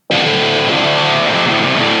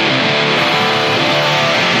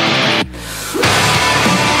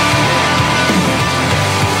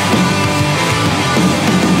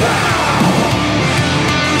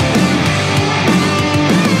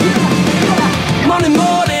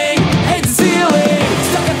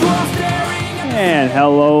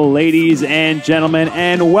Hello, ladies and gentlemen,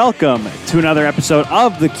 and welcome to another episode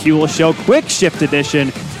of The Kuehl Show, Quick Shift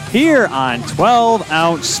Edition, here on 12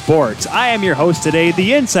 Ounce Sports. I am your host today,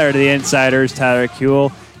 the insider to the insiders, Tyler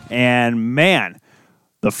Kuehl, and man,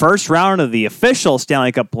 the first round of the official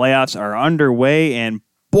Stanley Cup playoffs are underway, and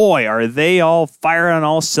boy, are they all firing on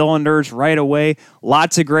all cylinders right away.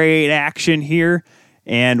 Lots of great action here.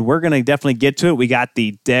 And we're going to definitely get to it. We got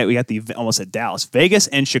the almost at Dallas, Vegas,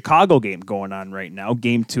 and Chicago game going on right now.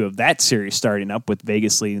 Game 2 of that series starting up with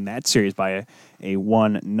Vegas leading that series by a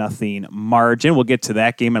 1-0 margin. We'll get to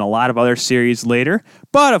that game and a lot of other series later.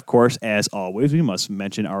 But, of course, as always, we must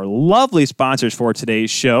mention our lovely sponsors for today's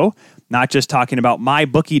show. Not just talking about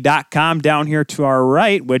MyBookie.com down here to our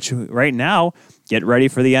right, which right now, get ready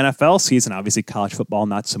for the NFL season. Obviously, college football,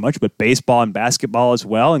 not so much, but baseball and basketball as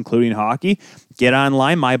well, including hockey. Get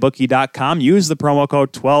online, mybookie.com. Use the promo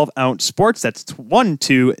code 12Ounce Sports. That's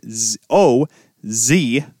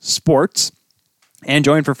 120Z Sports. And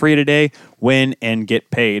join for free today. Win and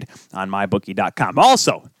get paid on mybookie.com.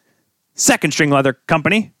 Also, Second String Leather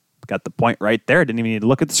Company. Got the point right there. Didn't even need to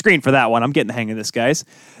look at the screen for that one. I'm getting the hang of this, guys.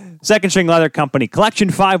 Second String Leather Company.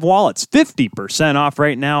 Collection 5 wallets. 50% off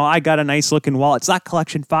right now. I got a nice looking wallet. It's not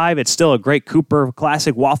Collection 5. It's still a great Cooper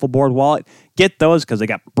Classic waffle board wallet. Get those because they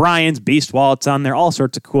got Brian's Beast wallets on there. All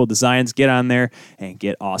sorts of cool designs. Get on there and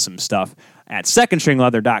get awesome stuff at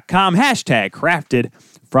secondstringleather.com. Hashtag crafted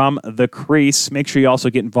from the crease. Make sure you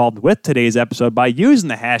also get involved with today's episode by using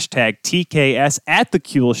the hashtag TKS at The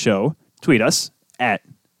Kuehl Show. Tweet us at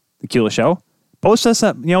The Kuehl Show. Post us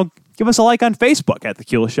up, give us a like on Facebook at The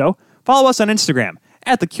Kuehl Show. Follow us on Instagram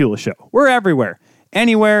at The Kuehl Show. We're everywhere.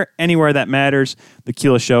 Anywhere that matters, The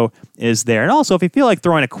Kuehl Show is there. And also, if you feel like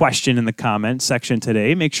throwing a question in the comment section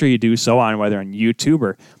today, make sure you do so on whether on YouTube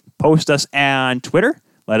or post us on Twitter.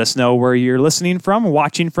 Let us know where you're listening from,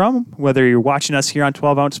 watching from, whether you're watching us here on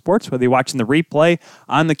 12 Ounce Sports, whether you're watching the replay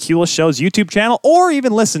on the Kuehl Show's YouTube channel, or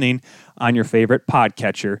even listening on your favorite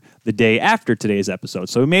podcatcher the day after today's episode.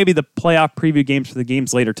 So maybe the playoff preview games for the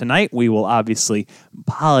games later tonight. We will obviously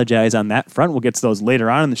apologize on that front. We'll get to those later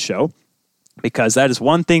on in the show, because that is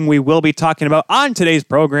one thing we will be talking about on today's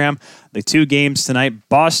program. The 2 games tonight,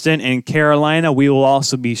 Boston and Carolina. We will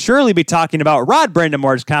also surely be talking about Rod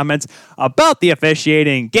Brendamore's comments about the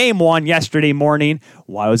officiating Game 1 yesterday morning.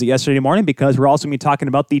 Why was it yesterday morning? Because we're also going to be talking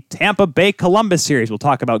about the Tampa Bay Columbus series. We'll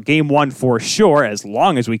talk about Game 1 for sure, as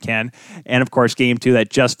long as we can. And, of course, Game 2 that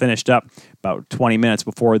just finished up about 20 minutes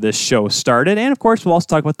before this show started. And, of course, we'll also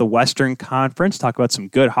talk about the Western Conference, talk about some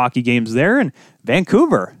good hockey games there. And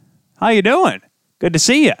Vancouver, how you doing? Good to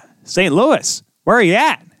see you. St. Louis, where are you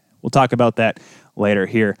at? We'll talk about that later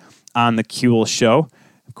here on the Kuehl Show.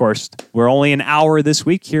 Of course, we're only an hour this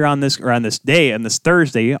week here on this day, on this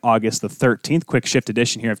Thursday, August the 13th. Quick shift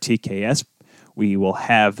edition here of TKS. We will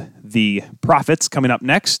have the Profits coming up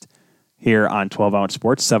next here on 12 Ounce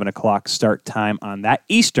Sports, 7 o'clock start time on that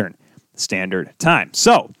Eastern Standard Time.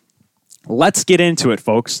 So, let's get into it,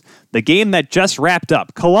 folks. The game that just wrapped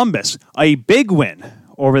up, Columbus, a big win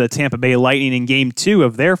over the Tampa Bay Lightning in Game 2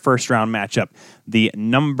 of their first-round matchup. The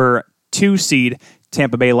number 2 seed,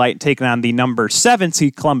 Tampa Bay Lightning, taking on the number 7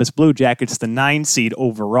 seed, Columbus Blue Jackets, the 9 seed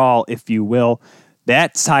overall, if you will.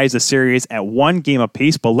 That ties the series at 1 game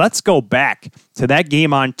apiece, but let's go back to that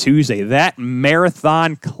game on Tuesday, that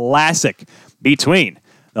marathon classic between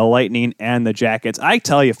the Lightning and the Jackets. I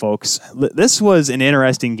tell you, folks, this was an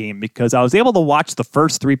interesting game because I was able to watch the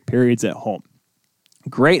first 3 periods at home.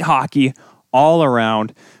 Great hockey all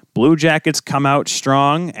around. Blue Jackets come out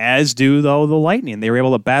strong, as do, though, the Lightning. They were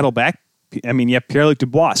able to battle back. I mean, you have Pierre-Luc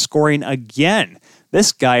Dubois scoring again.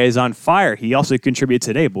 This guy is on fire. He also contributed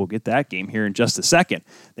today, but we'll get that game here in just a second.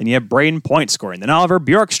 Then you have Braden Point scoring. Then Oliver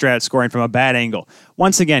Bjorkstrand scoring from a bad angle.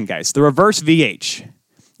 Once again, guys, the reverse VH.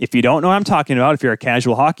 If you don't know what I'm talking about, if you're a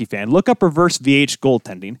casual hockey fan, look up reverse VH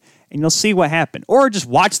goaltending, and you'll see what happened. Or just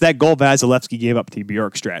watch that goal Vasilevsky gave up to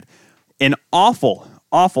Bjorkstrand. An awful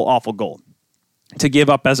goal to give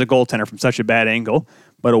up as a goaltender from such a bad angle,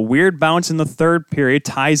 but a weird bounce in the third period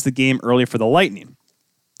ties the game early for the Lightning.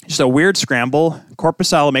 Just a weird scramble.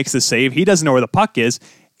 Korpisalo makes the save. He doesn't know where the puck is.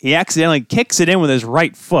 He accidentally kicks it in with his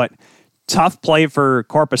right foot. Tough play for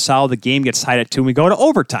Korpisalo. The game gets tied at 2, and we go to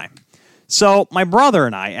overtime. So my brother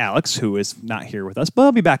and I, Alex, who is not here with us, but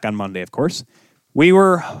he'll be back on Monday, of course, we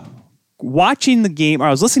were watching the game. I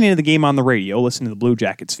was listening to the game on the radio, listening to the Blue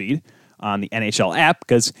Jackets feed on the NHL app,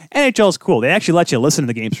 because NHL is cool. They actually let you listen to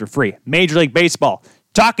the games for free. Major League Baseball,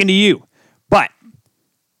 talking to you. But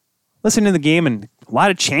listening to the game and a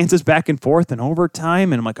lot of chances back and forth and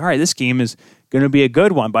overtime, and I'm like, all right, this game is going to be a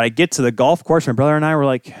good one. But I get to the golf course, my brother and I were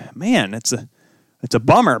like, man, it's a It's a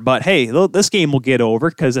bummer, but hey, this game will get over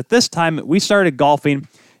because at this time we started golfing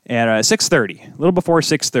at 6:30, a little before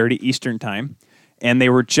 6:30 Eastern time, and they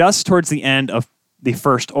were just towards the end of the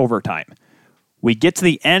first overtime. We get to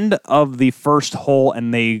the end of the first hole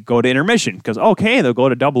and they go to intermission because, okay, they'll go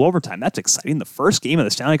to double overtime. That's exciting. The first game of the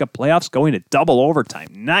Stanley Cup playoffs going to double overtime.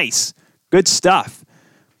 Nice. Good stuff.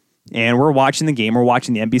 And we're watching the game. We're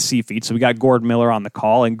watching the NBC feed. So we got Gord Miller on the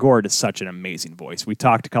call, and Gord is such an amazing voice. We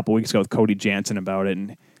talked a couple weeks ago with Cody Jansen about it,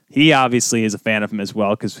 and he obviously is a fan of him as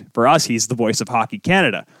well because for us, he's the voice of Hockey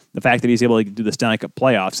Canada. The fact that he's able to do the Stanley Cup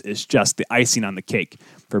playoffs is just the icing on the cake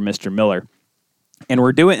for Mr. Miller. And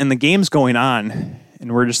we're doing, and the game's going on,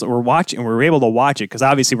 and we're watching, and we're able to watch it because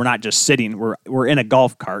obviously we're not just sitting. We're in a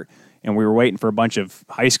golf cart, and we were waiting for a bunch of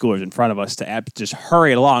high schoolers in front of us to just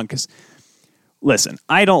hurry it along because, listen,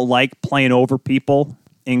 I don't like playing over people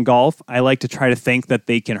in golf. I like to try to think that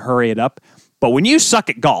they can hurry it up. But when you suck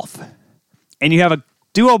at golf and you have a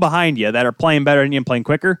duo behind you that are playing better than you and playing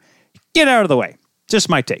quicker, get out of the way. Just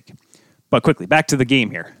my take. But quickly, back to the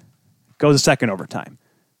game here. Goes a second overtime.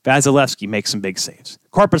 Vasilevsky makes some big saves.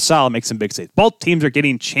 Korpisalo makes some big saves. Both teams are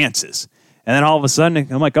getting chances. And then all of a sudden,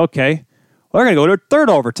 I'm like, okay, well, they're going to go to a third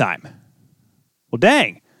overtime. Well,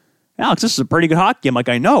 dang. Alex, this is a pretty good hockey game. Like,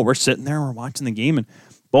 I know. We're sitting there, we're watching the game, and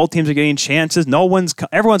both teams are getting chances.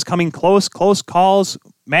 Everyone's coming close calls,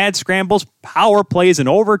 mad scrambles, power plays in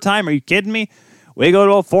overtime. Are you kidding me? We go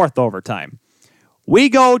to a fourth overtime. We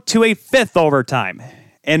go to a fifth overtime.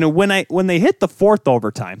 And when they hit the fourth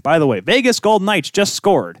overtime, by the way, Vegas Golden Knights just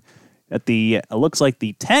scored at it looks like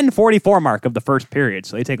the 10:44 mark of the first period.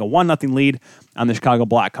 So they take a 1-0 lead on the Chicago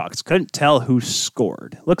Blackhawks. Couldn't tell who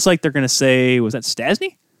scored. Looks like they're going to say, was that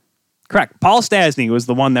Stastny? Correct. Paul Stastny was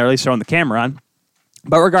the one that really throwing the camera on.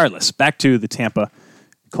 But regardless, back to the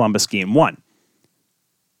Tampa-Columbus game one.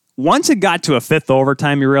 Once it got to a fifth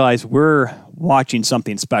overtime, you realize we're watching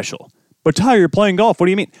something special. But Tyler, you're playing golf. What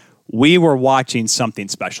do you mean? We were watching something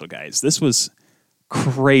special, guys. This was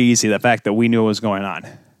crazy, the fact that we knew what was going on.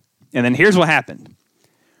 And then here's what happened.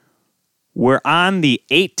 We're on the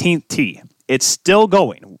 18th tee. It's still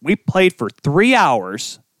going. We played for 3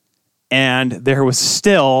 hours, and they were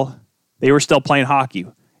still playing hockey,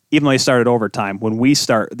 even though they started overtime. They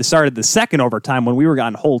started the second overtime when we were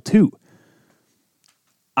on hole 2.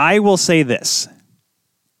 I will say this.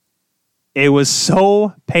 It was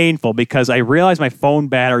so painful because I realized my phone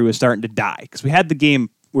battery was starting to die because we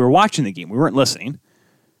were watching the game. We weren't listening.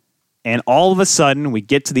 And all of a sudden, we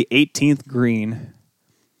get to the 18th green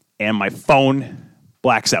and my phone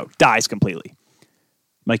blacks out, dies completely. I'm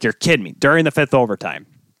like, you're kidding me. During the fifth overtime.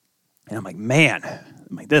 And I'm like, man,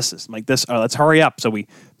 this. Let's hurry up. So we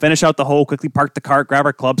finish out the hole, quickly park the cart, grab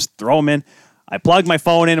our clubs, throw them in. I plug my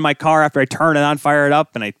phone into my car after I turn it on, fire it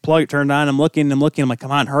up, and I turn it on. I'm looking. I'm like,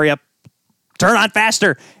 come on, hurry up. Turn on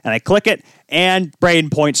faster. And I click it, and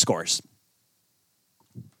Braden Point scores.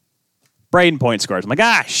 I'm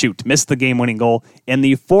like, shoot, missed the game-winning goal in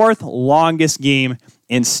the fourth longest game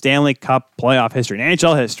in Stanley Cup playoff history. And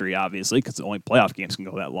NHL history, obviously, because only playoff games can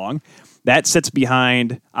go that long. That sits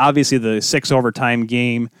behind, obviously, the 6 overtime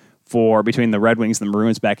game between the Red Wings and the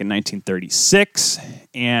Maroons back in 1936,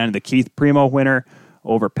 and the Keith Primo winner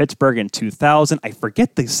over Pittsburgh in 2000. I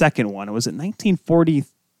forget the second one. Was it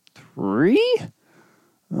 1943?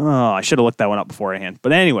 Oh, I should have looked that one up beforehand.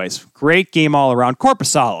 But anyways, great game all around.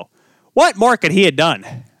 Korpisalo, what more could he have done?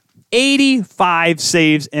 85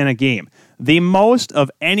 saves in a game. The most of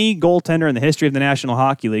any goaltender in the history of the National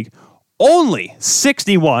Hockey League. Only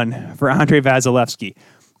 61 for Andrei Vasilevsky.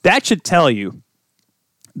 That should tell you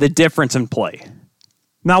the difference in play.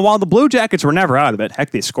 Now, while the Blue Jackets were never out of it,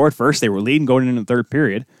 heck, they scored first. They were leading going into the third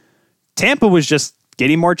period. Tampa was just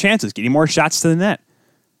getting more chances, getting more shots to the net.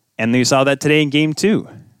 And you saw that today in game 2.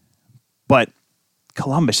 But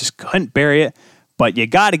Columbus just couldn't bury it. But you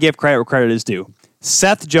got to give credit where credit is due.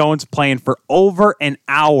 Seth Jones playing for over an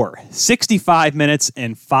hour. 65 minutes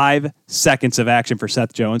and 5 seconds of action for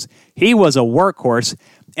Seth Jones. He was a workhorse.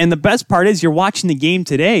 And the best part is you're watching the game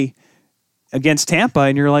today against Tampa,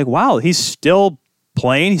 and you're like, wow, he's still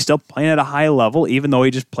playing. He's still playing at a high level, even though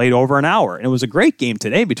he just played over an hour. And it was a great game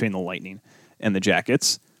today between the Lightning and the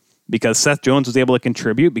Jackets because Seth Jones was able to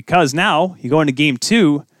contribute. Because now you go into game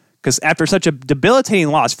 2, because after such a debilitating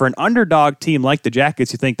loss for an underdog team like the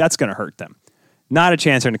Jackets, you think that's going to hurt them. Not a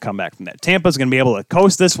chance they're going to come back from that. Tampa's going to be able to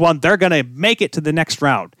coast this one. They're going to make it to the next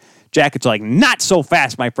round. Jackets are like, not so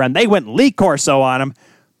fast, my friend. They went Lee Corso on him.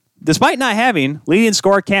 Despite not having leading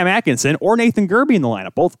scorer Cam Atkinson or Nathan Gerbe in the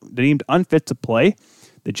lineup, both deemed unfit to play.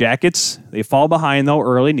 The Jackets, they fall behind, though,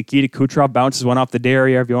 early. Nikita Kucherov bounces one off the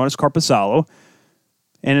derriere of Joonas Korpisalo.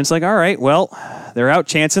 And it's like, all right, well, they're out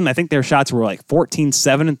chancing. I think their shots were like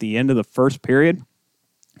 14-7 at the end of the first period.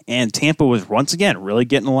 And Tampa was once again really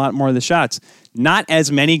getting a lot more of the shots. Not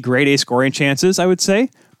as many grade A scoring chances, I would say,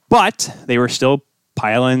 but they were still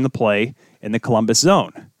piling the play in the Columbus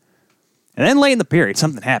zone. And then late in the period,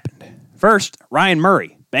 something happened. First, Ryan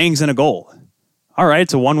Murray bangs in a goal. All right,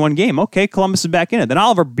 it's a 1-1 game. Okay, Columbus is back in it. Then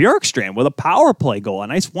Oliver Bjorkstrand with a power play goal, a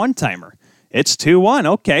nice one-timer. It's 2-1.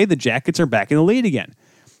 Okay, the Jackets are back in the lead again.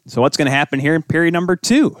 So what's going to happen here in period number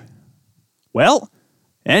 2? Well,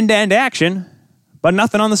 end-to-end action, but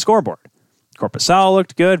nothing on the scoreboard. Korpisalo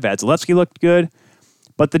looked good. Vasilevsky looked good.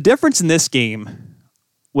 But the difference in this game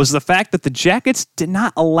was the fact that the Jackets did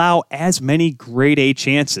not allow as many grade A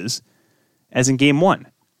chances as in game 1.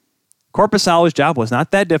 Korpisalo's job was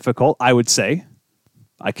not that difficult, I would say.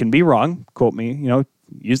 I can be wrong. Quote me,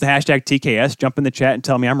 use the hashtag TKS, jump in the chat and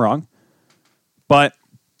tell me I'm wrong. But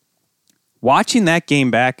watching that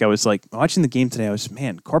game back, watching the game today,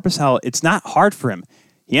 Korpisalo, it's not hard for him.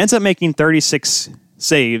 He ends up making 36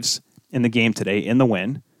 saves in the game today in the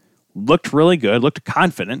win. Looked really good, looked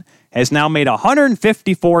confident, has now made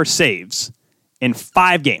 154 saves in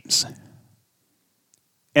 5 games.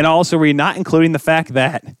 And also, we're not including the fact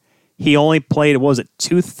that he only played,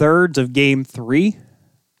 2/3 of game 3?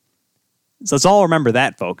 So let's all remember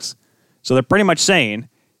that, folks. So they're pretty much saying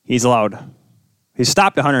he's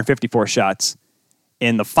stopped 154 shots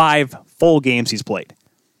in the 5 full games he's played,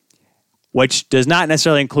 which does not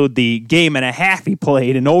necessarily include the game and a half he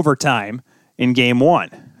played in overtime in game 1.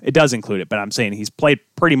 It does include it, but I'm saying he's played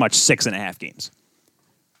pretty much 6.5 games.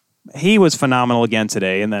 He was phenomenal again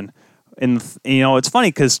today, and then it's funny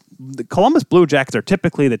because the Columbus Blue Jackets are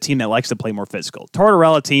typically the team that likes to play more physical.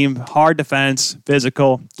 Tortorella team, hard defense,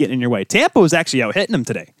 physical, getting in your way. Tampa was actually out hitting them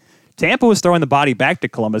today. Tampa was throwing the body back to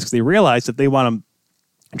Columbus because they realized that they want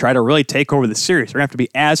to try to really take over the series. They're going to have to be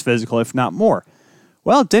as physical, if not more.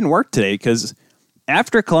 Well, it didn't work today because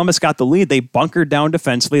after Columbus got the lead, they bunkered down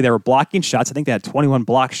defensively. They were blocking shots. I think they had 21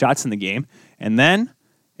 blocked shots in the game. And then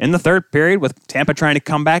in the third period, with Tampa trying to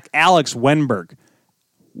come back, Alex Wennberg.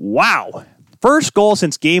 Wow. First goal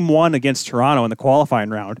since game 1 against Toronto in the qualifying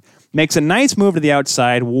round. Makes a nice move to the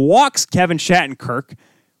outside, walks Kevin Shattenkirk.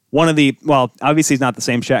 Obviously he's not the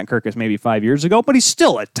same Shattenkirk as maybe 5 years ago, but he's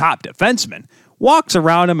still a top defenseman. Walks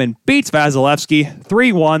around him and beats Vasilevsky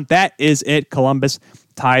 3-1. That is it. Columbus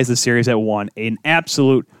ties the series at 1. An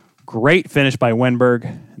absolute great finish by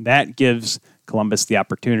Wennberg. That gives Columbus the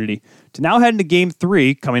opportunity to now head into game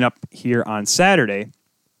 3 coming up here on Saturday.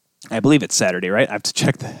 I believe it's Saturday, right? I have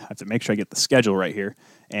to make sure I get the schedule right here.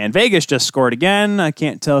 And Vegas just scored again. I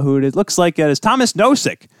can't tell who it is. Looks like it is Thomas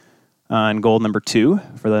Nosek on goal number 2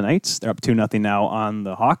 for the Knights. They're up 2-0 now on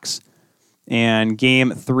the Hawks. And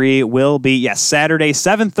game 3 will be, Saturday,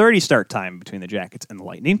 7:30 start time between the Jackets and the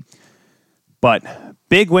Lightning. But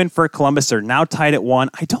big win for Columbus. They're now tied at 1.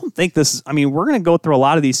 I don't think we're going to go through a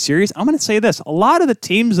lot of these series. I'm going to say this. A lot of the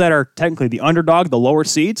teams that are technically the underdog, the lower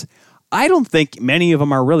seeds, I don't think many of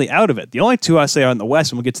them are really out of it. The only 2 I say are in the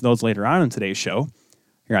West, and we'll get to those later on in today's show,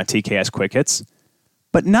 here on TKS Quick Hits.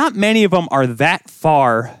 But not many of them are that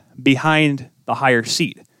far behind the higher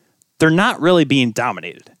seed. They're not really being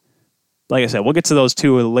dominated. Like I said, we'll get to those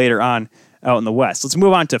 2 later on out in the West. Let's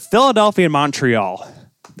move on to Philadelphia and Montreal.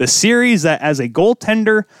 The series that, as a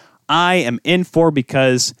goaltender, I am in for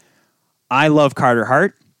because I love Carter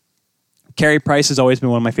Hart. Carey Price has always been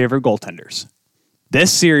one of my favorite goaltenders.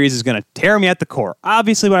 This series is going to tear me at the core.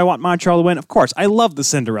 Obviously, when I want Montreal to win, of course, I love the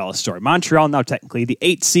Cinderella story. Montreal now technically the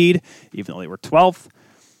 8th seed, even though they were 12th.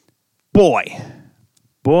 Boy,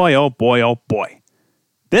 oh boy.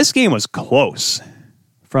 This game was close.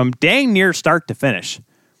 From dang near start to finish.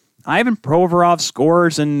 Ivan Provorov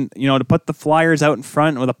scores and, to put the Flyers out in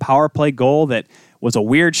front with a power play goal that was a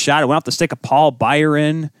weird shot. It went off the stick of Paul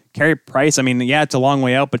Byron. Carey Price, it's a long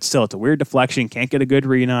way out, but still, it's a weird deflection. Can't get a good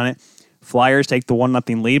read on it. Flyers take the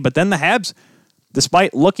 1-0 lead, but then the Habs,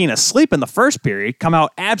 despite looking asleep in the first period, coming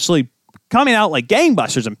out like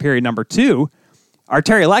gangbusters in period number 2.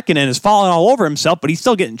 Arturi Lehkonen is falling all over himself, but he's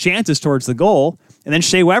still getting chances towards the goal. And then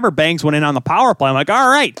Shea Weber bangs one in on the power play. I'm like, all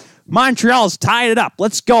right, Montreal's tied it up.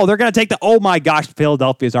 Let's go. They're going to take oh my gosh,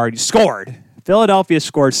 Philadelphia's already scored. Philadelphia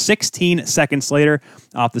scored 16 seconds later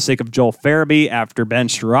off the stick of Joel Farabee after Ben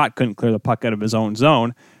Sherratt couldn't clear the puck out of his own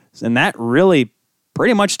zone. And that really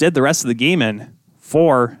pretty much did the rest of the game in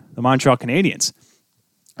for the Montreal Canadiens.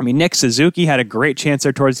 Nick Suzuki had a great chance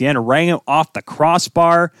there towards the end, rang it off the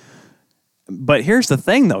crossbar. But here's the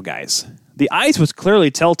thing, though, guys. The ice was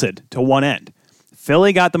clearly tilted to one end.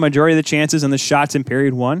 Philly got the majority of the chances and the shots in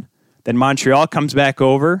period 1. Then Montreal comes back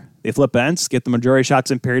over. They flip ends, get the majority of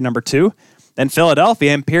shots in period number 2. Then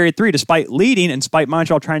Philadelphia in period 3, despite leading and despite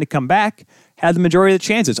Montreal trying to come back, had the majority of the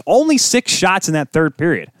chances. Only 6 shots in that third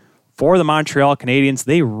period. For the Montreal Canadiens,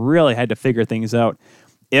 they really had to figure things out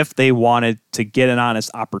if they wanted to get an honest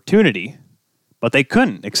opportunity. But they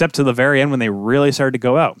couldn't, except to the very end when they really started to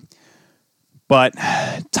go out. But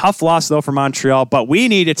tough loss, though, for Montreal. But we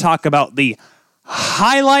need to talk about the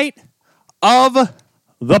highlight of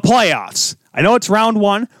the playoffs. I know it's round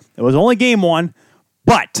 1. It was only game 1.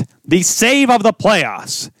 But the save of the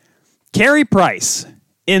playoffs. Carey Price,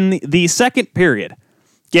 in the second period,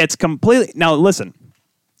 gets completely... Now, listen.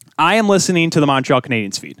 I am listening to the Montreal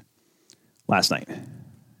Canadiens feed last night.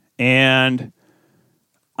 And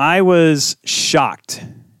I was shocked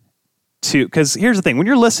because here's the thing. When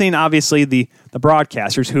you're listening, obviously, the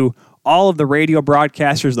broadcasters who, all of the radio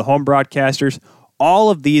broadcasters, the home broadcasters,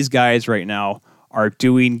 all of these guys right now are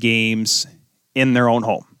doing games in their own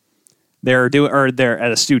home. They're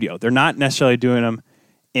at a studio. They're not necessarily doing them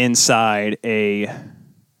inside they're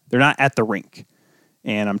not at the rink.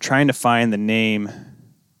 And I'm trying to find the name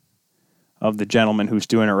of the gentleman who's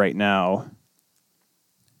doing it right now.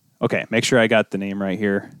 Okay, make sure I got the name right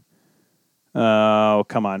here. Oh,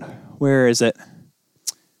 come on. Where is it?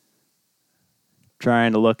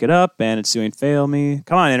 Trying to look it up, and it's doing fail me.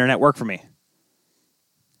 Come on, internet, work for me.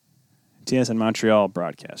 TSN Montreal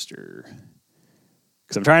broadcaster.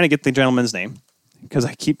 Because I'm trying to get the gentleman's name. Because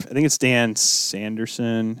I think it's Dan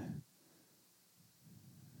Sanderson.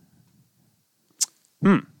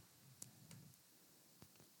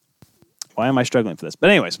 Why am I struggling for this? But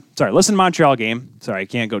anyways, sorry, listen to Montreal game. Sorry, I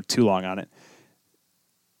can't go too long on it.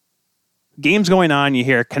 Game's going on. You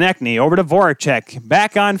hear Konechny over to Voracek.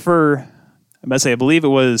 Back on for, I believe it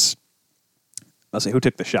was, who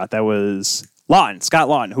took the shot? That was Scott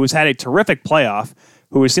Laughton, who's had a terrific playoff,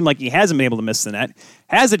 who seemed like he hasn't been able to miss the net.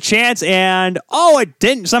 Has a chance, and it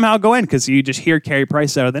didn't somehow go in because you just hear Carey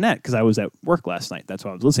Price out of the net because I was at work last night. That's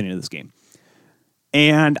why I was listening to this game.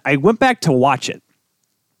 And I went back to watch it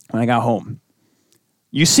when I got home.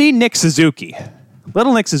 You see Nick Suzuki,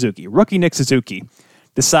 rookie Nick Suzuki,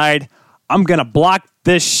 decide, I'm going to block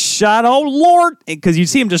this shot. Oh, Lord. Because you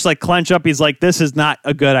see him just clench up. He's like, this is not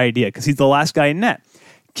a good idea because he's the last guy in net.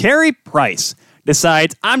 Carey Price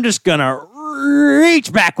decides, I'm just going to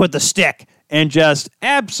reach back with the stick and just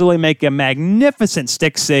absolutely make a magnificent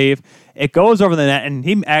stick save. It goes over the net, and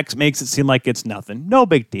he makes it seem like it's nothing. No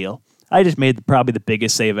big deal. I just made probably the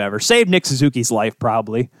biggest save ever. Saved Nick Suzuki's life,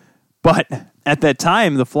 probably. But at that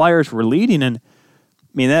time, the Flyers were leading, and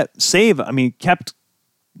that save, kept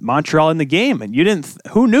Montreal in the game. And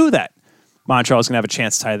who knew that Montreal was going to have a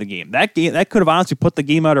chance to tie the game? That could have honestly put the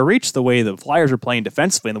game out of reach the way the Flyers were playing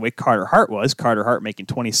defensively and the way Carter Hart was. Carter Hart making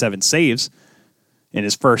 27 saves in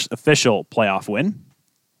his first official playoff win.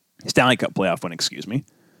 Stanley Cup playoff win, excuse me.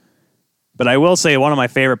 But I will say one of my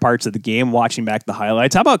favorite parts of the game, watching back the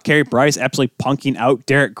highlights, how about Carey Price absolutely punking out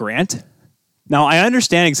Derek Grant? Now, I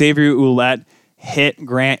understand Xavier Ouellet hit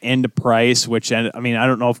Grant into Price, which, I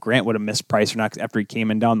don't know if Grant would have missed Price or not after he came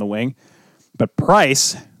in down the wing. But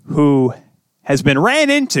Price, who has been ran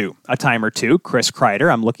into a time or two, Chris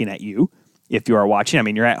Kreider, I'm looking at you if you are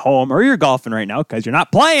watching. You're at home or you're golfing right now because you're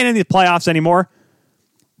not playing in these playoffs anymore.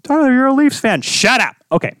 Tyler, you're a Leafs fan. Shut up.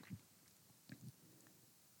 Okay.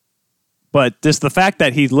 But just the fact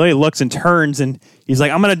that he literally looks and turns and he's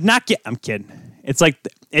like, I'm going to knock you. I'm kidding.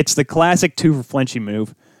 It's the classic two for flinching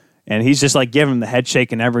move. And he's just giving him the head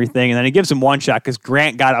shake and everything. And then he gives him one shot because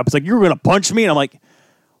Grant got up. It's like, you were going to punch me? And I'm like,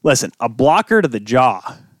 listen, a blocker to the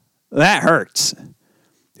jaw, that hurts.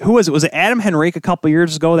 Who was it? Was it Adam Henrique a couple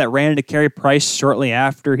years ago that ran into Carey Price shortly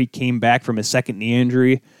after he came back from his second knee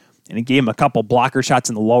injury? And he gave him a couple blocker shots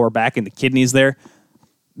in the lower back and the kidneys there.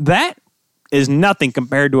 That is nothing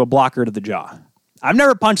compared to a blocker to the jaw. I've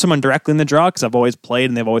never punched someone directly in the jaw because I've always played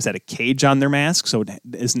and they've always had a cage on their mask, so it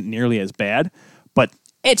isn't nearly as bad. But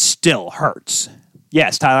it still hurts.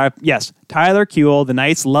 Yes, Tyler Kuehl, the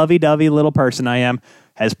nice lovey-dovey little person I am,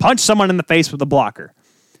 has punched someone in the face with a blocker.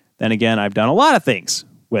 Then again, I've done a lot of things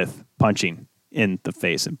with punching in the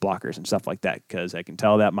face and blockers and stuff like that because I can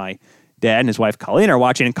tell that my dad and his wife Colleen are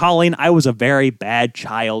watching. And Colleen, I was a very bad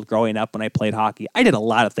child growing up when I played hockey. I did a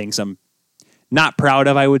lot of things I'm not proud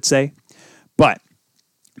of, I would say. But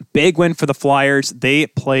big win for the Flyers. They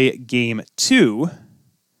play game 2.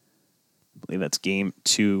 I believe that's game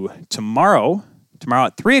 2 tomorrow. Tomorrow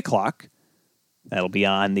at 3 o'clock. That'll be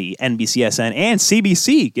on the NBCSN and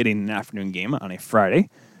CBC, getting an afternoon game on a Friday.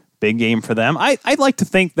 Big game for them. I'd like to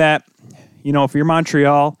think that, if you're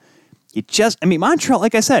Montreal, Montreal,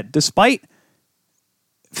 like I said, despite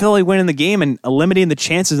Philly winning the game and limiting the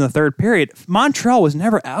chances in the third period, Montreal was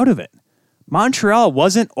never out of it. Montreal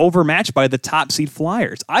wasn't overmatched by the top seed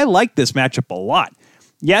Flyers. I like this matchup a lot.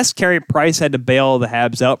 Yes, Carey Price had to bail the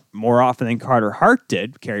Habs out more often than Carter Hart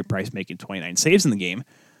did. Carey Price making 29 saves in the game.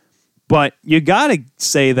 But you got to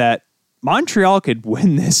say that Montreal could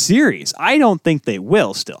win this series. I don't think they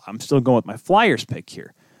will still. I'm still going with my Flyers pick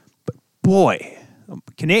here. But boy,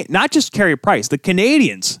 not just Carey Price, the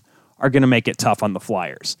Canadians are going to make it tough on the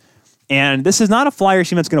Flyers. And this is not a Flyers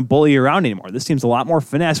team that's going to bully you around anymore. This team's a lot more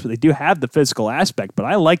finesse, but they do have the physical aspect. But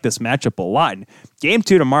I like this matchup a lot. And Game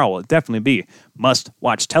 2 tomorrow will definitely be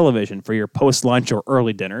must-watch television for your post-lunch or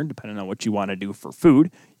early dinner, depending on what you want to do for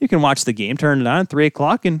food. You can watch the game, turn it on at 3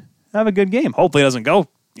 o'clock, and have a good game. Hopefully it doesn't go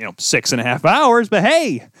 6.5 hours, but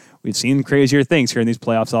hey, we've seen crazier things here in these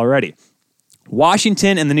playoffs already.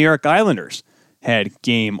 Washington and the New York Islanders had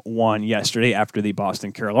Game 1 yesterday after the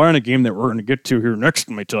Boston-Carolina game that we're going to get to here next,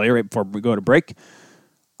 let me tell you, right before we go to break.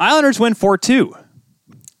 Islanders win 4-2.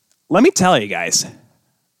 Let me tell you guys,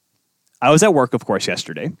 I was at work, of course,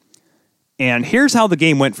 yesterday, and here's how the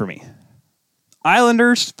game went for me.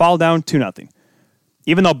 Islanders fall down 2-0.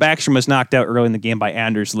 Even though Backstrom was knocked out early in the game by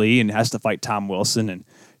Anders Lee and has to fight Tom Wilson. And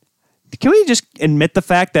can we just admit the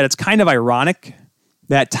fact that it's kind of ironic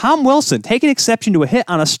that Tom Wilson taking exception to a hit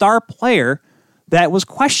on a star player that was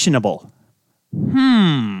questionable?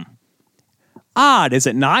 Odd, is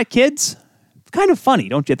it not, kids? It's kind of funny,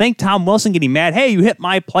 don't you think? Tom Wilson getting mad, hey, you hit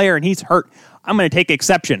my player and he's hurt. I'm going to take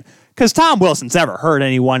exception. Because Tom Wilson's never hurt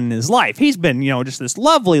anyone in his life. He's been, just this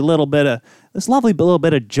lovely little bit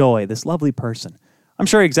of joy, this lovely person. I'm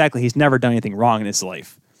sure exactly he's never done anything wrong in his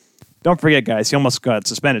life. Don't forget, guys, he almost got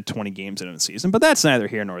suspended 20 games into the season, but that's neither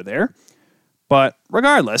here nor there. But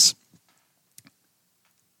regardless,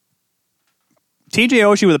 TJ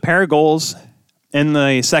Oshie with a pair of goals in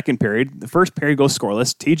the second period. The first period goes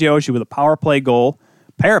scoreless. TJ Oshie with a pair of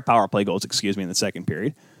power play goals, in the second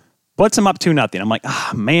period. Puts him up 2-0. I'm like,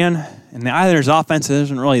 man, and the Islanders' offense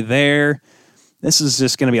isn't really there. This is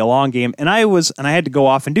just going to be a long game. And I had to go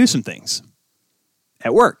off and do some things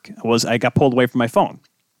at work. I got pulled away from my phone.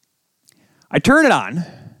 I turn it on,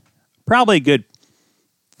 probably a good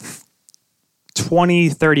 20,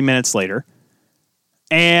 30 minutes later,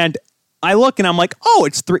 and I look and I'm like,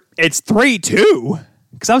 it's 3-2.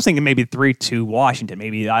 Because I was thinking maybe 3-2 Washington.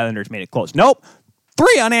 Maybe the Islanders made it close. Nope.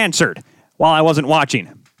 3 unanswered while I wasn't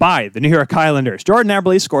watching by the New York Islanders. Jordan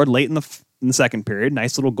Eberle scored late in the second period.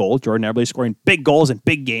 Nice little goal. Jordan Eberle scoring big goals in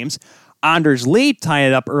big games. Anders Lee tied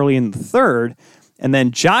it up early in the third. And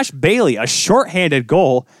then Josh Bailey, a shorthanded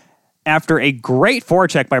goal after a great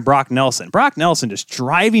forecheck by Brock Nelson. Brock Nelson just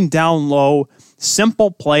driving down low,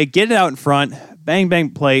 simple play, get it out in front, bang,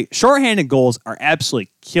 bang play. Shorthanded goals are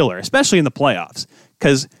absolutely killer, especially in the playoffs.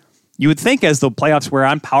 Because you would think as the playoffs wear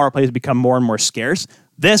on, power plays become more and more scarce.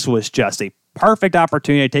 This was just a perfect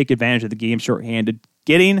opportunity to take advantage of the game shorthanded,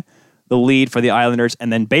 getting the lead for the Islanders,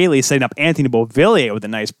 and then Bailey setting up Anthony Beauvillier with a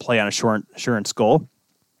nice play on a short goal.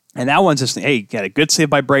 And that one's just, hey, got a good save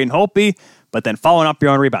by Braden Holtby, but then following up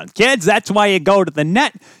your own rebound. Kids, that's why you go to the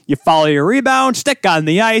net. You follow your rebound, stick on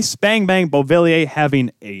the ice, bang, bang. Beauvillier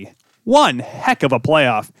having one heck of a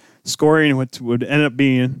playoff, scoring what would end up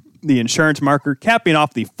being the insurance marker, capping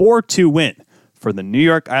off the 4-2 win for the New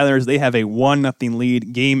York Islanders. They have a 1-0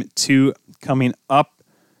 lead. Game 2 coming up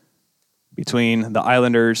between the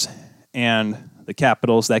Islanders and the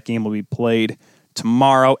Capitals. That game will be played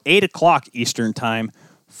tomorrow, 8 o'clock Eastern time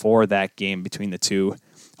for that game between the two.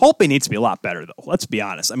 Holtby needs to be a lot better, though. Let's be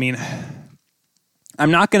honest. I mean, I'm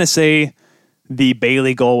not going to say the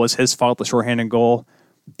Bailey goal was his fault, the shorthanded goal.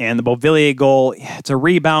 And the Beauvillier goal, it's a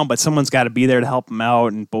rebound, but someone's got to be there to help him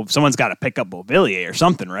out, and someone's got to pick up Beauvillier or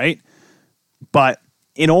something, right? But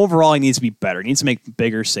in overall, he needs to be better. He needs to make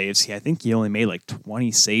bigger saves. I think he only made like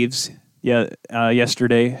 20 saves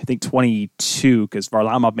yesterday. I think 22, because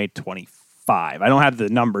Varlamov made 25. I don't have the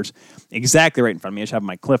numbers exactly right in front of me. I just have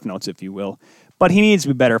my cliff notes, if you will. But he needs to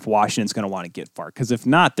be better if Washington's going to want to get far. Because if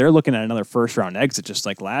not, they're looking at another first-round exit just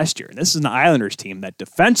like last year. And this is an Islanders team that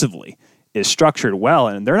defensively is structured well,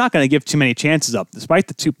 and they're not going to give too many chances up. Despite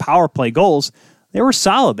the 2 power play goals, they were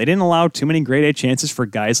solid. They didn't allow too many grade A chances for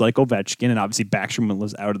guys like Ovechkin, and obviously Backstrom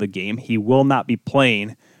was out of the game. He will not be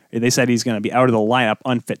playing. They said he's going to be out of the lineup,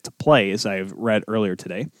 unfit to play, as I've read earlier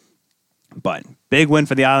today. But big win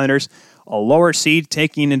for the Islanders. A lower seed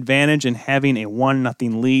taking advantage and having a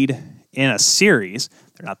 1-0 lead in a series.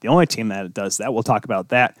 They're not the only team that does that. We'll talk about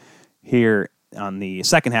that here on the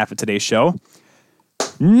second half of today's show.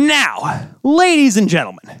 Now, ladies and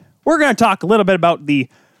gentlemen, we're going to talk a little bit about the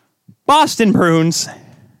Boston Bruins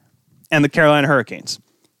and the Carolina Hurricanes.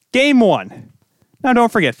 Game 1. Now,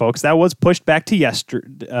 don't forget, folks, that was pushed back to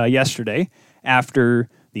yesterday after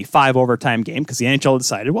the 5 overtime game because the NHL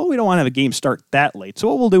decided, well, we don't want to have a game start that late. So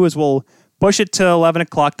what we'll do is we'll push it to 11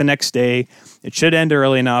 o'clock the next day. It should end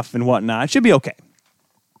early enough and whatnot. It should be okay.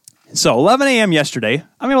 So 11 a.m. yesterday,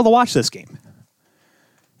 I'm able to watch this game.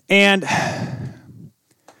 And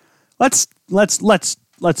let's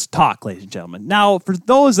talk, ladies and gentlemen. Now, for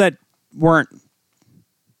those that weren't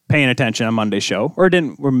paying attention on Monday's show or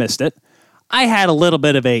missed it, I had a little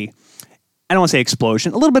bit of I don't want to say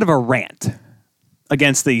explosion, a little bit of a rant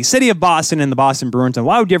against the city of Boston and the Boston Bruins, and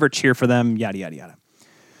why would you ever cheer for them, yada, yada, yada.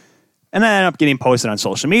 And then I ended up getting posted on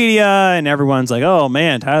social media, and everyone's like, oh,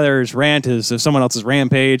 man, Tyler's rant is someone else's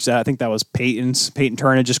rampage. I think that was Peyton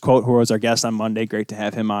Turnage quote, who was our guest on Monday. Great to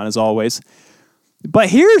have him on, as always. But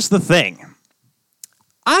here's the thing.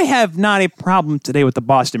 I have not a problem today with the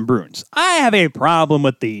Boston Bruins. I have a problem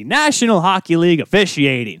with the National Hockey League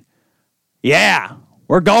officiating. Yeah,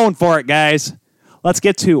 we're going for it, guys. Let's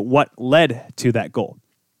get to what led to that goal.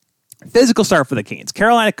 Physical start for the Canes.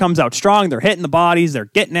 Carolina comes out strong. They're hitting the bodies. They're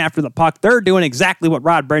getting after the puck. They're doing exactly what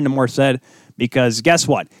Rod Brind'Amour said, because guess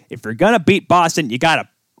what? If you're going to beat Boston, you got to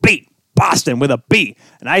beat Boston with a B.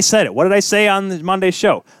 And I said it. What did I say on the Monday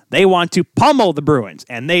show? They want to pummel the Bruins,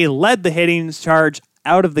 and they led the hitting charge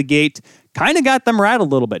out of the gate. Kind of got them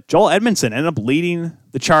rattled a little bit. Joel Edmondson ended up leading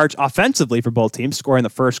the charge offensively for both teams, scoring the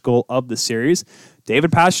first goal of the series.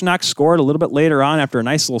 David Pastrnak scored a little bit later on after a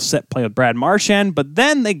nice little set play with Brad Marchand, but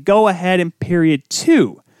then they go ahead in period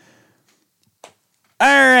 2. All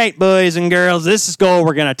right, boys and girls, this is goal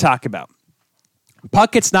we're going to talk about.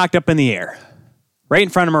 Puck gets knocked up in the air, right in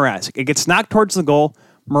front of Mrazek. It gets knocked towards the goal.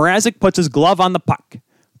 Mrazek puts his glove on the puck,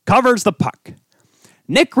 covers the puck.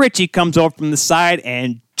 Nick Ritchie comes over from the side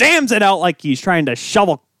and jams it out like he's trying to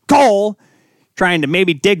shovel coal, trying to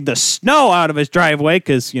maybe dig the snow out of his driveway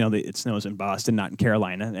because, it snows in Boston, not in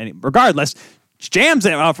Carolina. And regardless, jams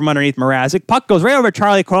it out from underneath Mrazek. Puck goes right over to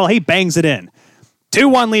Charlie Coyle. He bangs it in.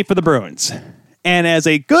 2-1 lead for the Bruins. And as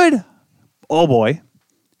a good,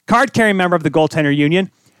 card-carrying member of the goaltender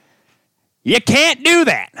union, you can't do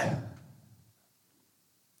that.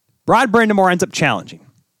 Rod Brind'Amour ends up challenging.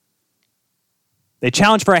 They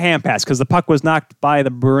challenged for a hand pass because the puck was knocked by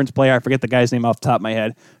the Bruins player. I forget the guy's name off the top of my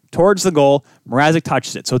head. Towards the goal, Mrazek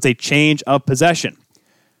touches it. So it's a change of possession.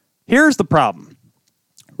 Here's the problem.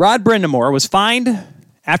 Rod Brind'Amour was fined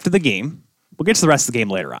after the game. We'll get to the rest of the game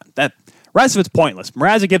later on. That rest of it's pointless.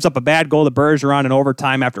 Mrazek gives up a bad goal to Bergeron in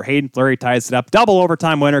overtime after Hayden Fleury ties it up. Double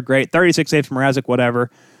overtime winner, great. 36 saves from Mrazek,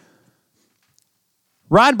 whatever.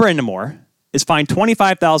 Rod Brind'Amour is fined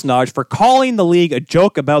 $25,000 for calling the league a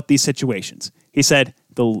joke about these situations. He said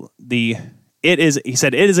it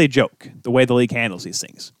is a joke the way the league handles these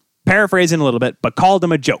things. Paraphrasing a little bit, but called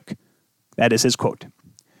him a joke. That is his quote.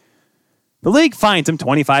 The league fines him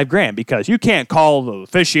 $25,000 because you can't call the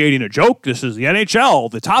officiating a joke. This is the NHL,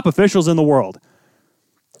 the top officials in the world.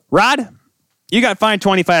 Rod, you got fined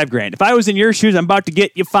 $25,000. If I was in your shoes, I'm about to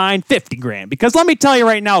get you fined $50,000. Because let me tell you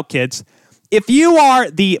right now, kids, if you are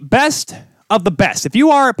the best of the best, if you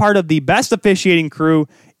are a part of the best officiating crew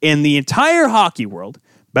in the entire hockey world,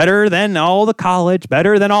 better than all the college,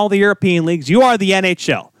 better than all the European leagues, you are the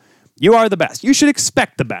NHL. You are the best. You should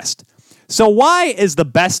expect the best. So why is the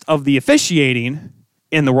best of the officiating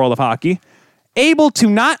in the world of hockey able to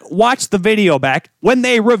not watch the video back when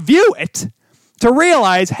they review it to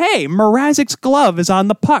realize, hey, Mrazek's glove is on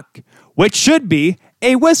the puck, which should be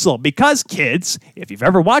a whistle? Because, kids, if you've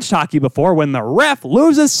ever watched hockey before, when the ref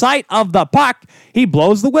loses sight of the puck, he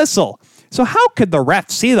blows the whistle. So how could the ref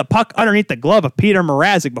see the puck underneath the glove of Peter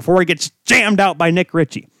Mrazek before he gets jammed out by Nick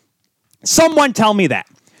Ritchie? Someone tell me that.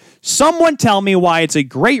 Someone tell me why it's a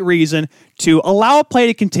great reason to allow a play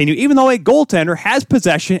to continue even though a goaltender has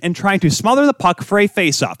possession and trying to smother the puck for a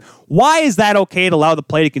faceoff. Why is that okay to allow the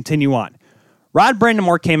play to continue on? Rod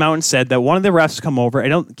Brind'Amour came out and said that one of the refs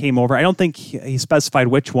I don't think he specified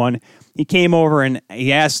which one. He came over and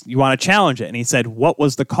he asked, you want to challenge it? And he said, what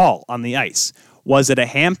was the call on the ice? Was it a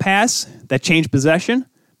hand pass that changed possession?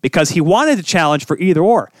 Because he wanted to challenge for either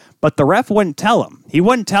or, but the ref wouldn't tell him. He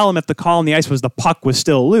wouldn't tell him if the call on the ice was the puck was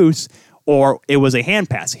still loose or it was a hand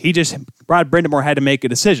pass. Rod Brind'Amour had to make a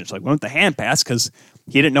decision. So he went with the hand pass because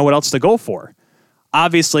he didn't know what else to go for.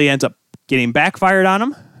 Obviously ends up getting backfired on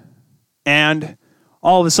him. And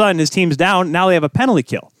all of a sudden his team's down. Now they have a penalty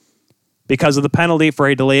kill because of the penalty for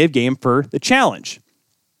a delay of game for the challenge.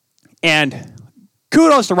 And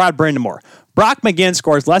kudos to Rod Brind'Amour. Brock McGinn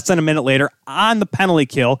scores less than a minute later on the penalty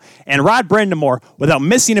kill, and Rod Brind'Amour, without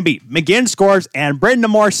missing a beat, McGinn scores, and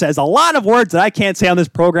Brind'Amour says a lot of words that I can't say on this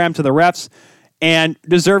program to the refs, and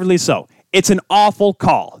deservedly so. It's an awful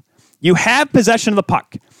call. You have possession of the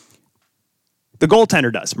puck. The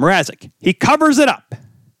goaltender does, Mrazek. He covers it up.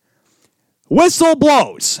 whistle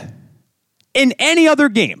blows in any other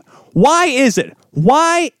game. Why is it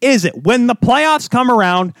when the playoffs come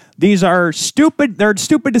around, they're stupid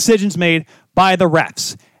decisions made by the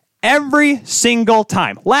refs? Every single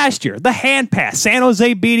time. Last year, the hand pass, San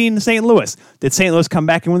Jose beating St. Louis. Did St. Louis come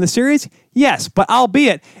back and win the series? Yes, but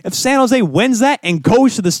albeit, if San Jose wins that and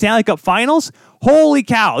goes to the Stanley Cup Finals, holy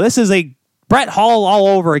cow, this is a Brett Hull all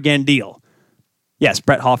over again deal. Yes,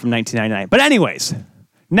 Brett Hull from 1999. But anyways,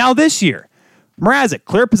 now this year, Mrazek,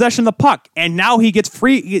 clear possession of the puck, and now he's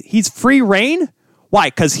free reign? Why?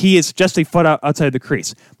 Because he is just a foot outside the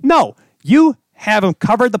crease. No, you have him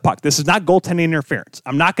covered the puck. This is not goaltending interference.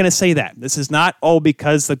 I'm not going to say that. This is not,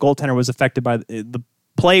 because the goaltender was affected by the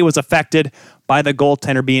play was affected by the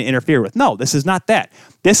goaltender being interfered with. No, this is not that.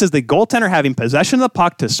 This is the goaltender having possession of the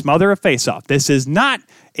puck to smother a faceoff. This is not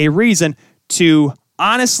a reason to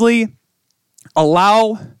honestly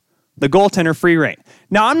allow the goaltender free reign.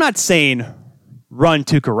 Now, I'm not saying run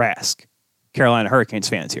Tuukka Rask, Carolina Hurricanes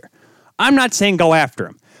fans here. I'm not saying go after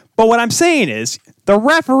him. But what I'm saying is the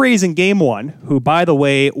referees in Game 1, who, by the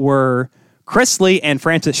way, were Chris Lee and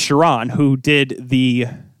Francis Chiron, who did the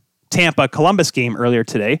Tampa-Columbus game earlier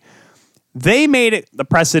today, they made it the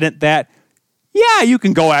precedent that, yeah, you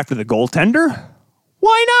can go after the goaltender.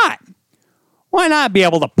 Why not? Why not be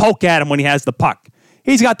able to poke at him when he has the puck?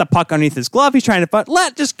 He's got the puck underneath his glove. He's trying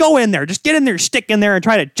to just go in there. Just get in there, stick in there, and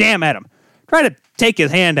try to jam at him. Try to take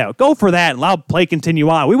his hand out. Go for that and allow play continue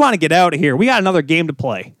on. We want to get out of here. We got another game to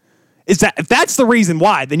play. If that's the reason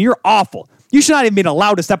why, then you're awful. You should not even be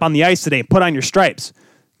allowed to step on the ice today and put on your stripes.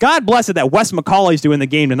 God bless it that Wes McCauley's doing the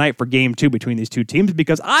game tonight for Game 2 between these two teams,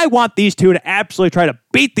 because I want these two to absolutely try to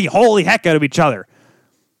beat the holy heck out of each other.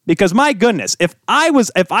 Because my goodness, if I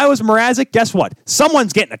was Mrazek, guess what?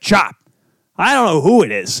 Someone's getting a chop. I don't know who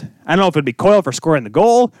it is. I don't know if it'd be Coyle for scoring the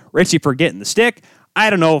goal, Richie for getting the stick. I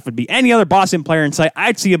don't know if it'd be any other Boston player in sight.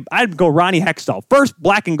 I'd go Ronnie Hextall. First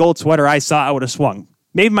black and gold sweater I saw, I would have swung.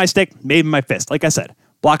 Maybe my stick, maybe my fist. Like I said,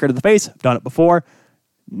 blocker to the face. I've done it before.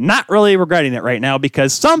 Not really regretting it right now,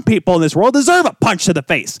 because some people in this world deserve a punch to the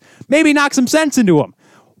face. Maybe knock some sense into them.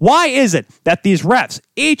 Why is it that these refs,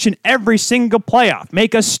 each and every single playoff,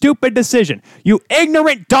 make a stupid decision? You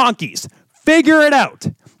ignorant donkeys. Figure it out.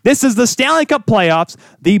 This is the Stanley Cup playoffs,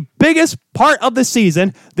 the biggest part of the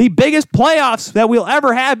season, the biggest playoffs that we'll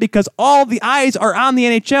ever have, because all the eyes are on the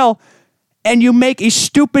NHL, and you make a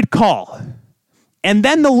stupid call. And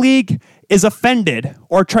then the league is offended,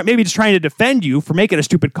 or maybe just trying to defend you for making a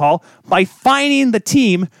stupid call by fining the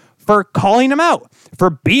team for calling them out,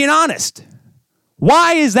 for being honest.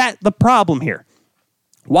 Why is that the problem here?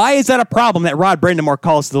 Why is that a problem that Rod Brind'Amour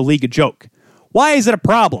calls the league a joke? Why is it a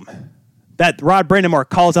problem that Rod Brind'Amour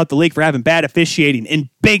calls out the league for having bad officiating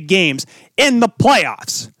in big games in the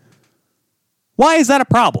playoffs? Why is that a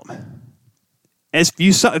problem?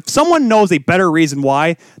 If someone knows a better reason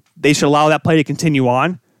why they should allow that play to continue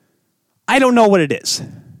on, I don't know what it is.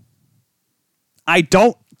 I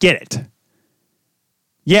don't get it.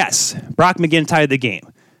 Yes, Brock McGinn tied the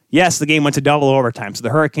game. Yes, the game went to double overtime, so the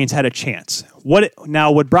Hurricanes had a chance. Would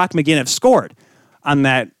Brock McGinn have scored on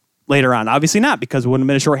that later on? Obviously not, because it wouldn't have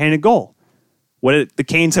been a shorthanded goal. Would the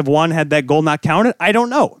Canes have won had that goal not counted? I don't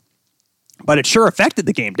know. But it sure affected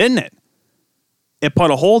the game, didn't it? It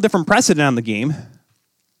put a whole different precedent on the game.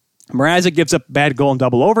 Mrazek gives up a bad goal in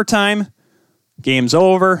double overtime. Game's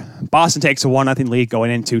over. Boston takes a 1-0 lead going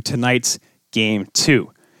into tonight's Game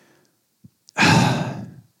 2.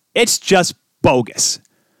 It's just bogus.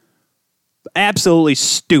 Absolutely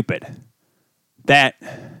stupid that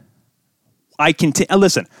I can...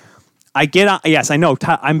 Listen, I get on... Yes, I know.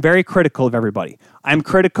 I'm very critical of everybody. I'm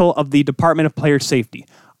critical of the Department of Player Safety.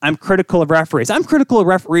 I'm critical of referees. I'm critical of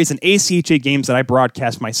referees in ACHA games that I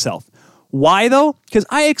broadcast myself. Why, though? Because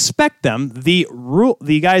I expect them, the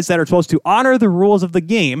guys that are supposed to honor the rules of the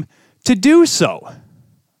game, to do so.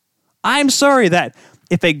 I'm sorry that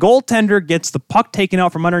if a goaltender gets the puck taken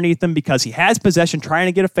out from underneath him because he has possession trying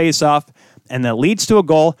to get a face-off and that leads to a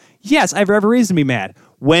goal, yes, I have every reason to be mad.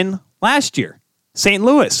 When last year, St.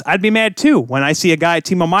 Louis, I'd be mad too when I see a guy,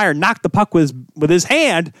 Timo Meier, knock the puck with his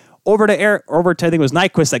hand over to I think it was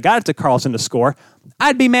Nyquist that got it to Karlsson to score.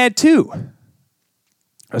 I'd be mad too.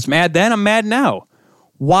 I was mad then, I'm mad now.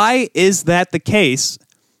 Why is that the case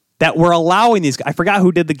that we're allowing these guys? I forgot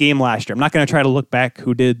who did the game last year. I'm not going to try to look back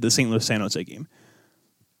who did the St. Louis San Jose game.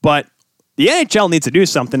 But the NHL needs to do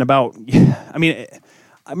something about... I mean,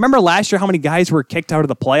 I remember last year how many guys were kicked out of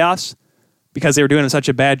the playoffs because they were doing such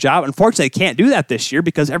a bad job. Unfortunately, they can't do that this year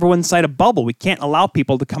because everyone's inside a bubble. We can't allow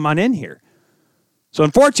people to come on in here. So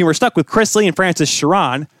unfortunately, we're stuck with Chris Lee and Francis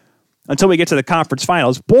Chiron, until we get to the conference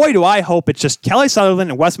finals. Boy, do I hope it's just Kelly Sutherland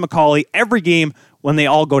and Wes McCauley every game when they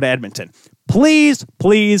all go to Edmonton. Please,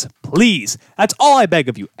 please, please. That's all I beg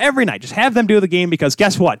of you. Every night, just have them do the game, because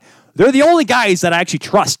guess what? They're the only guys that I actually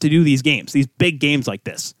trust to do these games, these big games like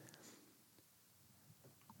this.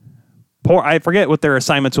 I forget what their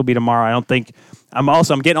assignments will be tomorrow. I don't think. I'm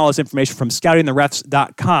getting all this information from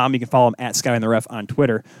scoutingtherefs.com. You can follow them at scoutingtheref on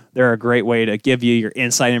Twitter. They're a great way to give you your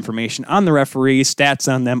inside information on the referees,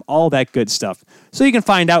 stats on them, all that good stuff. So you can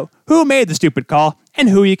find out who made the stupid call and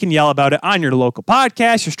who you can yell about it on your local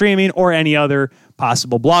podcast, your streaming, or any other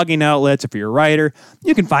possible blogging outlets. If you're a writer,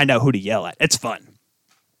 you can find out who to yell at. It's fun.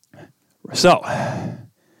 So,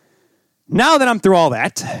 now that I'm through all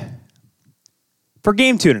that, for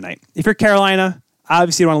Game 2 tonight, if you're Carolina,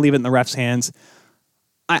 obviously you don't want to leave it in the refs' hands.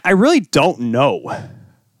 I really don't know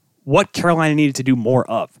what Carolina needed to do more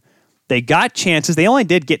of. They got chances. They only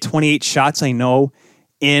did get 28 shots, I know,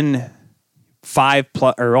 in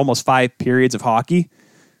almost 5 periods of hockey.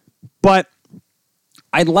 But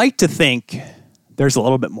I'd like to think there's a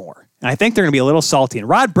little bit more. And I think they're going to be a little salty. And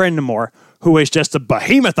Rod Brind'Amour, who is just a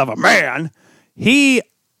behemoth of a man, he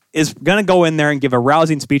is going to go in there and give a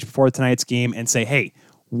rousing speech before tonight's game and say, hey,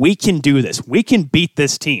 we can do this. We can beat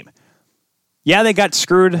this team. Yeah, they got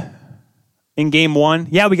screwed in Game 1.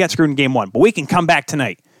 Yeah, we got screwed in Game 1. But we can come back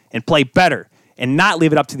tonight and play better and not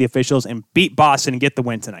leave it up to the officials and beat Boston and get the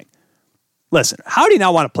win tonight. Listen, how do you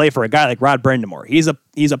not want to play for a guy like Rod Brind'Amour? He's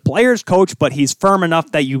a player's coach, but he's firm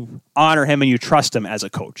enough that you honor him and you trust him as a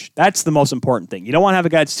coach. That's the most important thing. You don't want to have a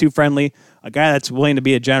guy that's too friendly, a guy that's willing to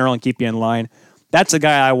be a general and keep you in line. That's a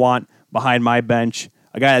guy I want behind my bench,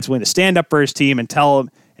 a guy that's willing to stand up for his team and tell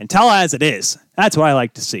as it is. That's what I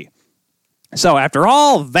like to see. So after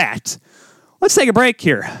all that, let's take a break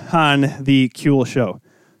here on the Kuehl Show.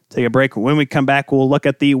 Take a break. When we come back, we'll look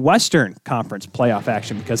at the Western Conference playoff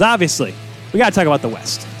action, because obviously we got to talk about the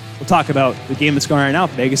West. We'll talk about the game that's going on right now,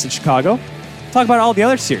 Vegas and Chicago. We'll talk about all the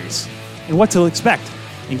other series and what to expect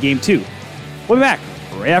in Game 2. We'll be back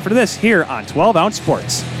right after this here on 12 Ounce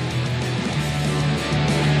Sports.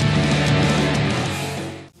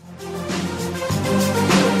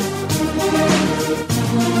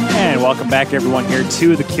 Welcome back, everyone, here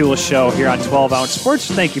to the Kuehl Show here on 12 Ounce Sports.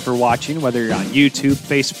 Thank you for watching, whether you're on YouTube,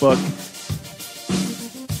 Facebook,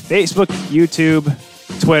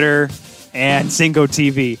 YouTube, Twitter, and Zingo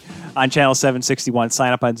TV on channel 761.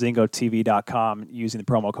 Sign up on zingotv.com using the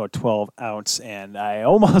promo code 12 Ounce. And I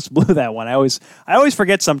almost blew that one. I always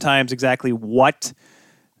forget sometimes exactly what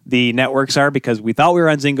the networks are, because we thought we were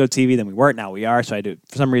on Zingo TV, then we weren't. Now we are. So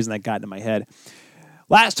for some reason that got into my head.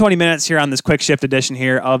 Last 20 minutes here on this quick shift edition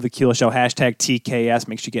here of the Kuehl Show. Hashtag TKS.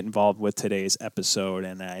 Make sure you get involved with today's episode.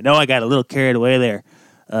 And I know I got a little carried away there.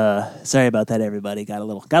 Sorry about that, everybody. Got a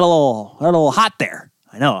little hot there.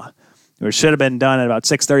 I know. It should have been done at about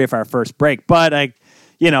 6:30 for our first break. But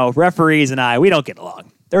referees and we don't get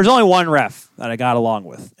along. There's only one ref that I got along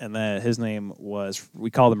with, and his name was,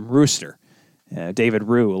 we called him Rooster. David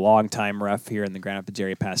Rue, a longtime ref here in the Grand Rapids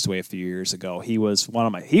area, passed away a few years ago. He was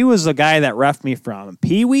he was a guy that reffed me from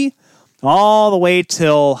Pee-wee all the way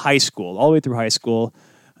till high school, all the way through high school,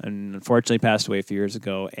 and unfortunately passed away a few years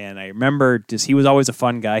ago. And I remember he was always a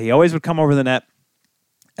fun guy. He always would come over to the net,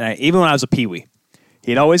 and even when I was a Pee-wee,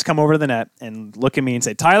 he'd always come over to the net and look at me and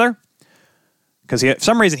say, Tyler, because for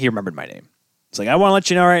some reason he remembered my name. It's like, I want to let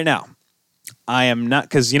you know right now, I am not,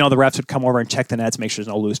 because, the refs would come over and check the nets, make sure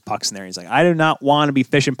there's no loose pucks in there. He's like, I do not want to be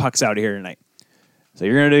fishing pucks out of here tonight. So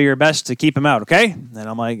you're going to do your best to keep him out, okay? And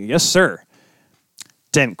I'm like, yes, sir.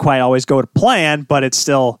 Didn't quite always go to plan, but it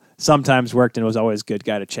still sometimes worked, and it was always a good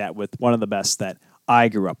guy to chat with, one of the best that I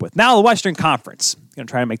grew up with. Now the Western Conference. I'm going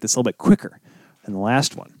to try to make this a little bit quicker than the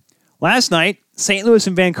last one. Last night, St. Louis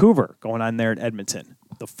and Vancouver going on there in Edmonton.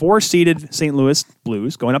 The 4-seeded St. Louis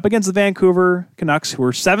Blues going up against the Vancouver Canucks, who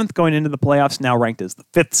were 7th going into the playoffs, now ranked as the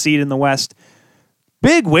 5th seed in the West.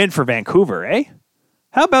 Big win for Vancouver, eh?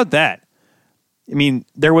 How about that? I mean,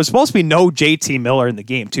 there was supposed to be no JT Miller in the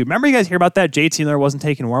game, too. Remember you guys hear about that? JT Miller wasn't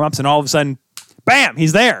taking warm-ups, and all of a sudden, bam,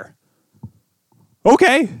 he's there.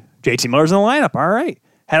 Okay, JT Miller's in the lineup, all right.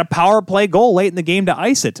 Had a power play goal late in the game to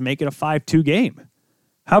ice it, to make it a 5-2 game.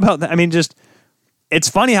 How about that? I mean, it's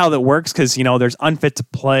funny how that works, because, there's unfit to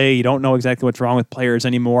play. You don't know exactly what's wrong with players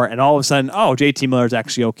anymore. And all of a sudden, JT Miller's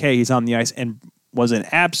actually okay. He's on the ice and was an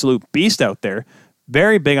absolute beast out there.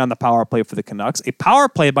 Very big on the power play for the Canucks. A power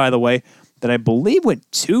play, by the way, that I believe went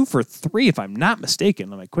 2 for 3, if I'm not mistaken.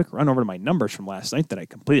 Let me quick run over to my numbers from last night that I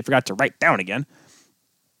completely forgot to write down again.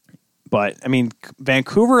 But, I mean,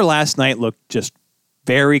 Vancouver last night looked just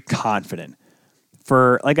very confident.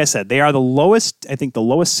 Like I said, they are the lowest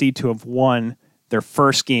seed to have won their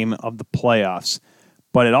first game of the playoffs.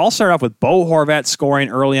 But it all started off with Bo Horvat scoring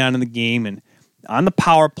early on in the game and on the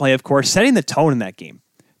power play, of course, setting the tone in that game.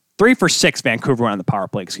 3 for 6, Vancouver went on the power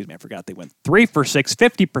play. Excuse me, I forgot they went 3 for 6,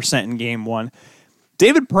 50% in game one.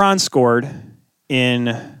 David Perron scored at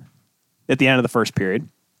the end of the first period.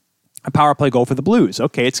 A power play goal for the Blues.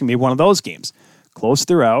 Okay, it's going to be one of those games. Close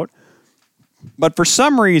throughout. But for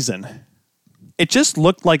some reason, it just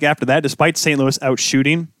looked like after that, despite St. Louis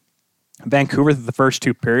outshooting Vancouver through the first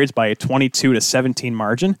two periods by a 22-17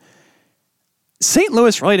 margin, St.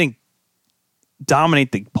 Louis really didn't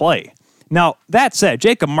dominate the play. Now, that said,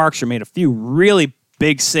 Jacob Markstrom made a few really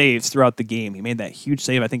big saves throughout the game. He made that huge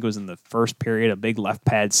save, I think it was in the first period, a big left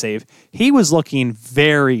pad save. He was looking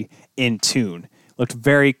very in tune. Looked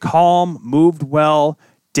very calm, moved well,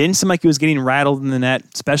 didn't seem like he was getting rattled in the net,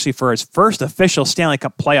 especially for his first official Stanley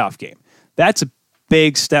Cup playoff game. That's a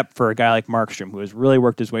big step for a guy like Markstrom, who has really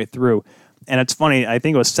worked his way through. And it's funny, I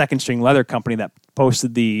think it was Second String Leather Company that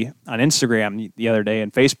posted on Instagram the other day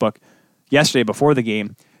and Facebook yesterday before the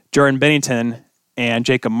game. Jordan Binnington and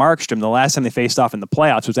Jacob Markstrom, the last time they faced off in the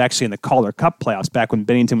playoffs was actually in the Calder Cup playoffs back when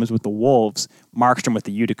Binnington was with the Wolves, Markstrom with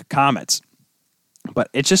the Utica Comets. But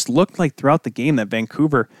it just looked like throughout the game that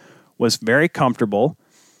Vancouver was very comfortable.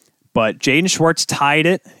 But Jaden Schwartz tied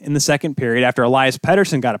it in the second period after Elias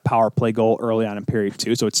Pettersson got a power play goal early on in period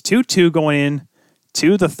 2. So it's 2-2 going in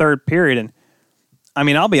to the third period. And I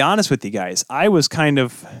mean, I'll be honest with you guys. I was kind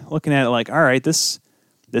of looking at it like, all right, this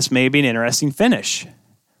may be an interesting finish.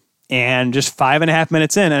 And just 5.5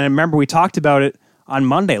 minutes in, and I remember we talked about it on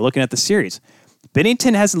Monday looking at the series.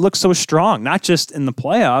 Binnington hasn't looked so strong, not just in the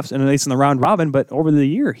playoffs and at least in the round robin, but over the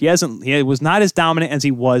year. He was not as dominant as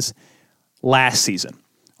he was last season,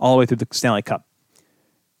 all the way through the Stanley Cup.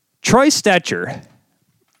 Troy Stecher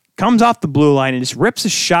comes off the blue line and just rips a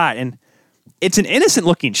shot, and it's an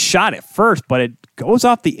innocent-looking shot at first, but it goes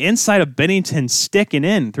off the inside of Binnington's stick and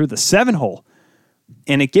in through the 7-hole.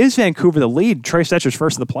 And it gives Vancouver the lead. Troy Stecher's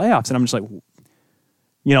first of the playoffs. And I'm just like,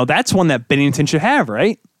 that's one that Binnington should have,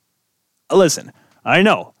 right? Listen, I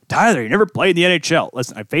know, Tyler, you never played the NHL.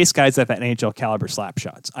 Listen, I faced guys that have NHL caliber slap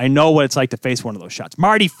shots. I know what it's like to face one of those shots.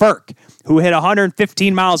 Marty Ferk, who hit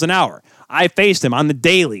 115 miles an hour. I faced him on the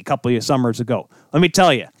daily a couple of summers ago. Let me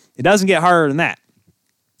tell you, it doesn't get harder than that.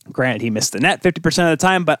 Granted, he missed the net 50% of the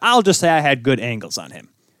time, but I'll just say I had good angles on him.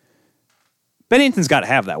 Binnington's got to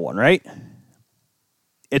have that one, right?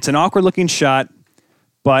 It's an awkward-looking shot,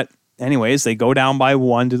 but anyways, they go down by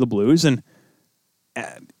 1 to the Blues, and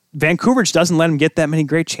Vancouver just doesn't let him get that many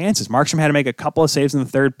great chances. Markstrom had to make a couple of saves in the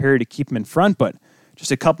third period to keep him in front, but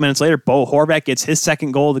just a couple minutes later, Bo Horvat gets his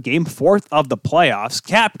second goal of the game, 4th of the playoffs.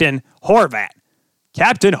 Captain Horvat.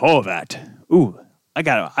 Ooh,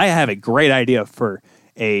 I have a great idea for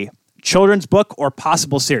a children's book or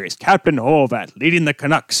possible series. Captain Horvat leading the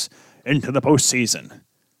Canucks into the postseason.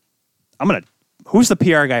 Who's the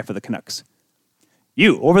PR guy for the Canucks?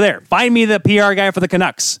 You, over there. Find me the PR guy for the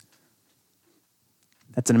Canucks.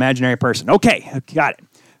 That's an imaginary person. Okay, got it.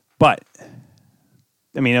 But,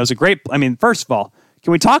 it was a great... first of all,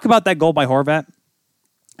 can we talk about that goal by Horvat?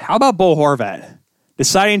 How about Bo Horvat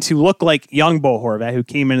deciding to look like young Bo Horvat, who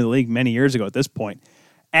came into the league many years ago at this point,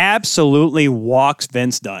 absolutely walks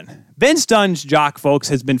Vince Dunn. Vince Dunn's jock, folks,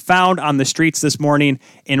 has been found on the streets this morning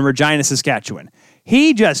in Regina, Saskatchewan.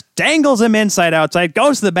 He just dangles him inside-outside,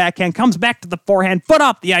 goes to the backhand, comes back to the forehand, foot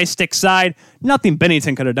off the ice stick side. Nothing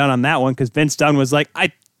Binnington could have done on that one because Vince Dunn was like,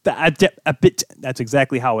 that's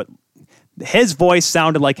exactly how his voice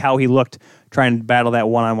sounded like how he looked trying to battle that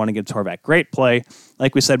one-on-one against Horvat. Great play.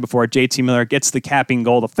 Like we said before, JT Miller gets the capping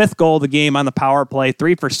goal, the 5th goal of the game on the power play,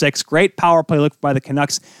 3 for 6. Great power play look by the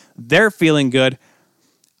Canucks. They're feeling good.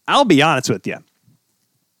 I'll be honest with you.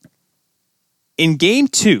 In game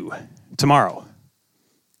 2 tomorrow,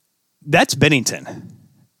 that's Binnington.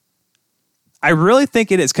 I really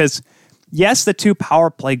think it is because, yes, the 2 power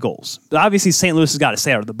play goals. But obviously, St. Louis has got to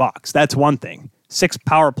stay out of the box. That's one thing. 6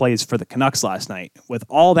 power plays for the Canucks last night. With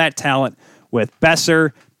all that talent, with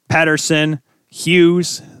Besser, Pettersson,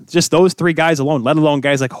 Hughes, just those 3 guys alone, let alone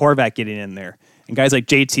guys like Horvat getting in there, and guys like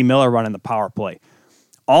JT Miller running the power play.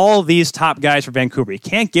 All these top guys for Vancouver, you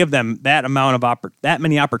can't give them that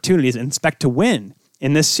many opportunities and expect to win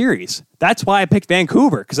in this series. That's why I picked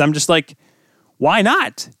Vancouver, because I'm just like, why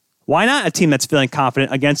not? Why not a team that's feeling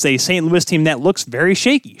confident against a St. Louis team that looks very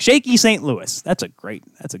shaky? Shaky St. Louis. That's a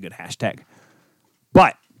good hashtag.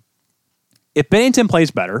 But if Binnington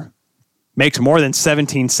plays better, makes more than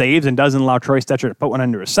 17 saves, and doesn't allow Troy Stecher to put one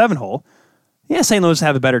under a 7-hole, St. Louis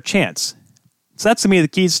have a better chance. So that's to me the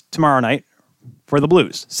keys tomorrow night for the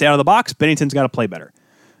Blues. Stay out of the box. Binnington's got to play better.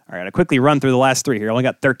 All right, I'll quickly run through the last three here. I only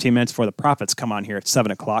got 13 minutes before the Profits come on here at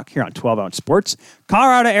 7 o'clock here on 12-Ounce Sports.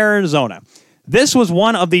 Colorado, Arizona. This was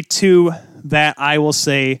one of the two that I will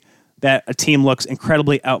say that a team looks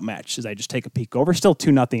incredibly outmatched as I just take a peek over. Still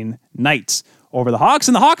 2-0 Knights over the Hawks,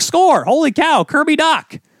 and the Hawks score. Holy cow, Kirby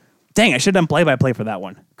Dach. Dang, I should have done play-by-play for that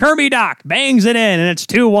one. Kirby Dach bangs it in, and it's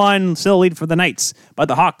 2-1, still lead for the Knights, but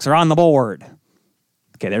the Hawks are on the board.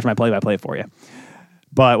 Okay, there's my play-by-play for you.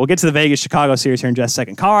 But we'll get to the Vegas-Chicago series here in just a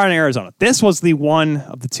second. Colorado and Arizona. This was the one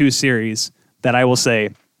of the two series that I will say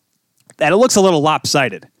that it looks a little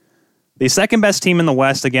lopsided. The second best team in the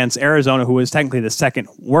West against Arizona, who is technically the second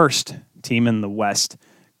worst team in the West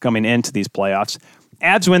coming into these playoffs.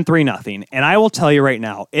 Avs win 3-0, and I will tell you right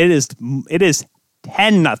now, it is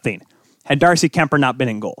 10-0 had Darcy Kuemper not been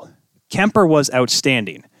in goal. Kuemper was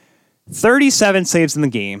outstanding. 37 saves in the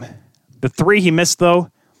game. The 3 he missed,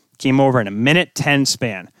 though, came over in a minute 10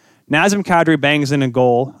 span. Nazem Kadri bangs in a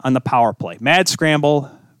goal on the power play. Mad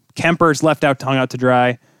scramble. Kemper's left out, hung out to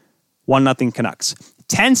dry. 1-0 Canucks.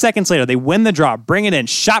 10 seconds later, they win the draw. Bring it in.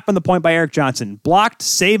 Shot from the point by Erik Johnson. Blocked.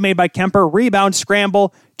 Save made by Kuemper. Rebound.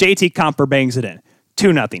 Scramble. JT Compher bangs it in.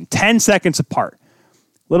 2-0. 10 seconds apart.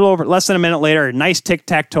 Little over, less than a minute later, a nice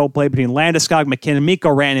tic-tac-toe play between Landeskog, McKinnon. Mikko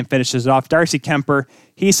Rantanen finishes it off. Darcy Kuemper,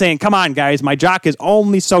 he's saying, come on, guys, my jock is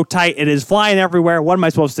only so tight. It is flying everywhere. What am I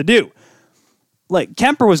supposed to do? Like,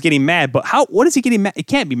 Kuemper was getting mad, but what is he getting mad? He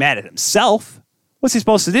can't be mad at himself. What's he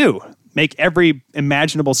supposed to do? Make every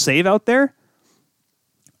imaginable save out there?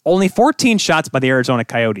 Only 14 shots by the Arizona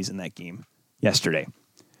Coyotes in that game yesterday.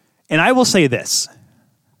 And I will say this.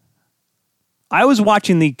 I was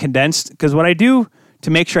watching the condensed, because what I do to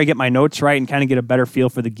make sure I get my notes right and kind of get a better feel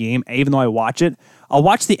for the game, even though I watch it, I'll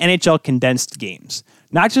watch the NHL condensed games.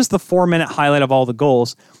 Not just the 4-minute highlight of all the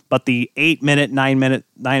goals, but the 8-minute, 9-minute,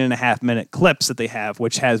 9.5-minute clips that they have,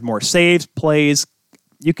 which has more saves, plays.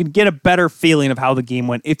 You can get a better feeling of how the game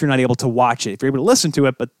went if you're not able to watch it. If you're able to listen to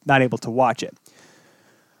it, but not able to watch it.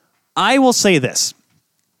 I will say this.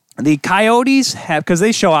 The Coyotes have, because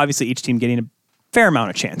they show obviously each team getting a fair amount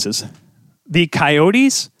of chances. The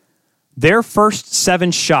Coyotes, their first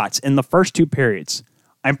 7 shots in the first 2 periods,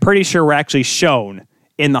 I'm pretty sure were actually shown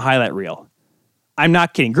in the highlight reel. I'm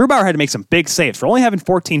not kidding. Grubauer had to make some big saves for only having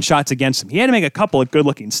 14 shots against him. He had to make a couple of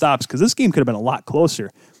good-looking stops because this game could have been a lot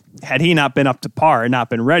closer had he not been up to par and not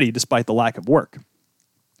been ready despite the lack of work.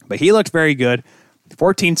 But he looked very good.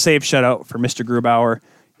 14 save shutout for Mr. Grubauer.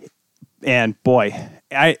 And boy,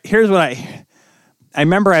 here's what I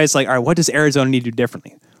remember. I was like, all right, what does Arizona need to do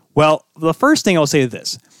differently? Well, the first thing I'll say is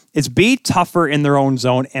this. Is be tougher in their own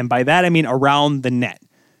zone, and by that I mean around the net.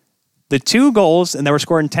 The 2 goals, and they were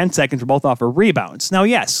scored in 10 seconds, were both off of rebounds. Now,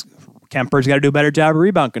 yes, Kemper's got to do a better job of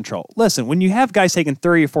rebound control. Listen, when you have guys taking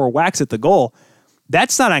 3 or 4 whacks at the goal,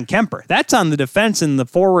 that's not on Kuemper. That's on the defense and the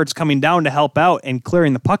forwards coming down to help out and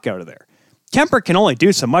clearing the puck out of there. Kuemper can only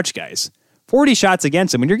do so much, guys. 40 shots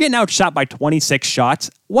against him. When you're getting outshot by 26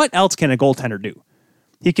 shots, what else can a goaltender do?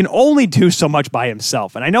 He can only do so much by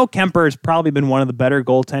himself. And I know Kuemper has probably been one of the better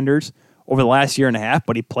goaltenders over the last year and a half,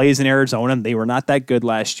 but he plays in Arizona. They were not that good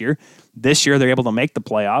last year. This year, they're able to make the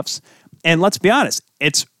playoffs. And let's be honest,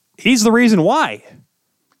 he's the reason why.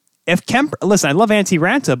 If Kuemper, listen, I love Antti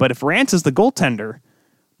Raanta, but if Ranta's the goaltender,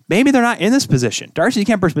 maybe they're not in this position. Darcy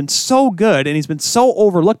Kuemper's been so good, and he's been so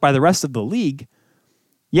overlooked by the rest of the league.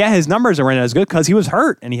 Yeah, his numbers aren't as good because he was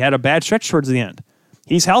hurt, and he had a bad stretch towards the end.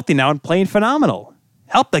 He's healthy now and playing phenomenal.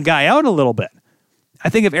 Help the guy out a little bit. I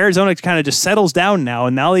think if Arizona kind of just settles down now,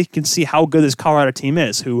 and now they can see how good this Colorado team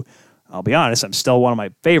is, who, I'll be honest, I'm still one of my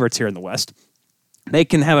favorites here in the West. They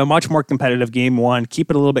can have a much more competitive game 1, keep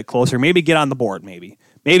it a little bit closer, maybe get on the board, maybe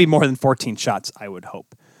more than 14 shots, I would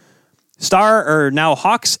hope. Now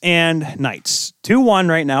Hawks and Knights. 2-1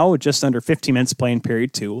 right now, with just under 15 minutes playing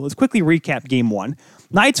period 2. Let's quickly recap game 1.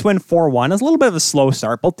 Knights win 4-1. It was a little bit of a slow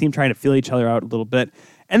start. Both teams trying to feel each other out a little bit.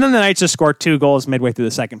 And then the Knights just scored 2 goals midway through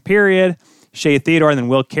the second period. Shea Theodore and then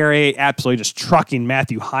Will Carrier absolutely just trucking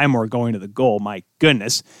Matthew Highmore going to the goal. My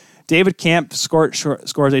goodness. David Kampf scores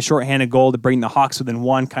a shorthanded goal to bring the Hawks within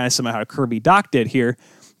 1, kind of similar how Kirby Dach did here.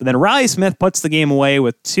 But then Riley Smith puts the game away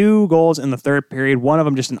with 2 goals in the third period. One of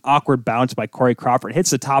them just an awkward bounce by Corey Crawford.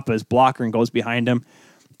 Hits the top of his blocker and goes behind him.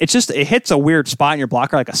 It hits a weird spot in your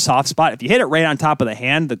blocker, like a soft spot. If you hit it right on top of the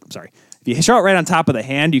hand, if you throw it right on top of the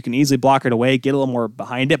hand, you can easily block it away, get a little more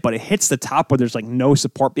behind it, but it hits the top where there's like no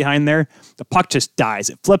support behind there. The puck just dies.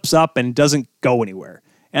 It flips up and doesn't go anywhere.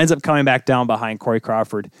 It ends up coming back down behind Corey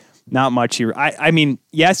Crawford. Not much here. I mean,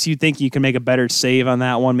 yes, you think you can make a better save on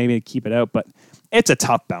that one, maybe to keep it out, but it's a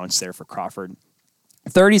tough bounce there for Crawford.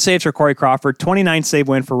 30 saves for Corey Crawford, 29 save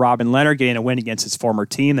win for Robin Leonard, getting a win against his former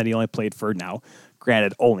team that he only played for now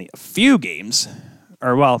Granted, only a few games,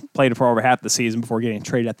 played for over half the season before getting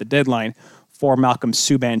traded at the deadline for Malcolm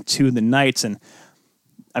Subban to the Knights. And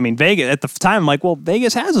I mean, Vegas, at the time, I'm like, well,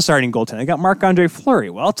 Vegas has a starting goaltender. They got Marc-Andre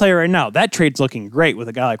Fleury. Well, I'll tell you right now, that trade's looking great with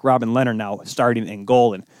a guy like Robin Lehner now starting in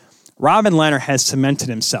goal. And Robin Lehner has cemented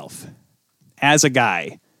himself as a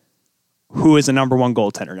guy who is a number one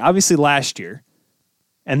goaltender. And obviously last year,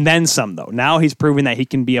 and then some, though. Now he's proving that he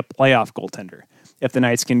can be a playoff goaltender if the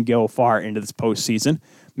Knights can go far into this postseason.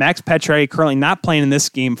 Max Pacioretty currently not playing in this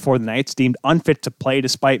game for the Knights, deemed unfit to play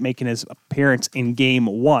despite making his appearance in Game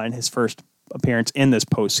 1, his first appearance in this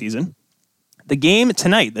postseason. The game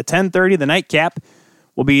tonight, the 10:30, the nightcap,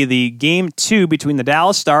 will be the Game 2 between the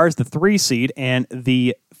Dallas Stars, the 3 seed, and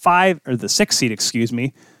the 6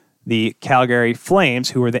 seed, the Calgary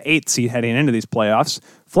Flames, who are the 8th seed heading into these playoffs.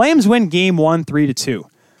 Flames win Game 1 3-2.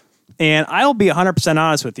 And I'll be 100%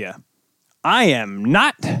 honest with you. I am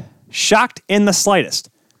not shocked in the slightest.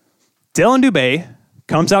 Dylan Dubé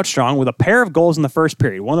comes out strong with a pair of goals in the first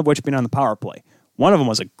period, one of which being on the power play. One of them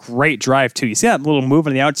was a great drive, too. You see that little move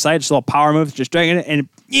on the outside, just a little power move, just dragging it, and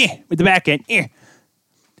with the backhand.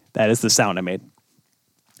 That is the sound I made.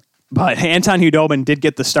 But Anton Khudobin did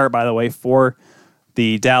get the start, by the way, for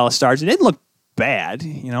the Dallas Stars. It didn't look bad.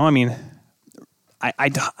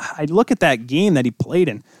 I look at that game that he played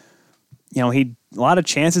in. He a lot of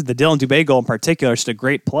chances. The Dylan Dubé goal in particular, just a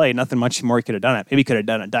great play. Nothing much more he could have done. Maybe he could have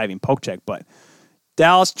done a diving poke check, but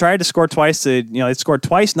Dallas tried to score twice. They scored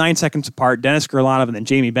twice 9 seconds apart. Dennis Gurlanov and then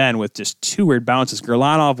Jamie Benn with just 2 weird bounces.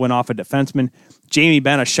 Gurlanov went off a defenseman. Jamie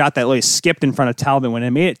Benn, a shot that really skipped in front of Talbot when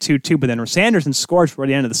it made it 2-2, but then Sanderson scores before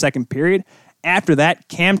the end of the second period. After that,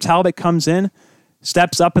 Cam Talbot comes in,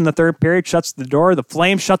 steps up in the third period, shuts the door. The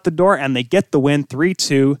Flames shut the door, and they get the win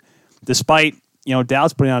 3-2, despite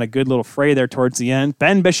Dallas putting on a good little fray there towards the end.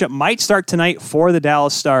 Ben Bishop might start tonight for the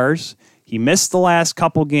Dallas Stars. He missed the last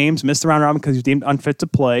couple games, missed the round robin because he was deemed unfit to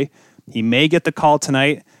play. He may get the call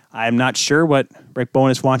tonight. I'm not sure what Rick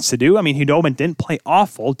Bowness wants to do. I mean, Khudobin didn't play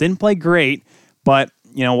awful, didn't play great, but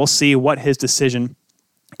we'll see what his decision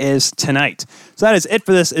is tonight. So that is it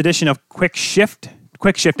for this edition of Quick Shift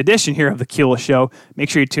edition here of the Keula Show. Make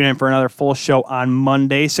sure you tune in for another full show on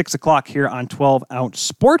Monday, 6 o'clock here on 12 Ounce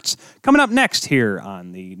Sports. Coming up next here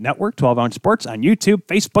on the network, 12 Ounce Sports on YouTube,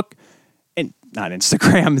 Facebook, and not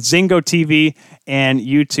Instagram, Zingo TV, and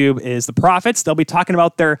YouTube is the Profits. They'll be talking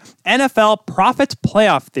about their NFL Profits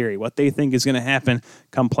playoff theory, what they think is going to happen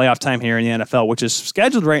come playoff time here in the NFL, which is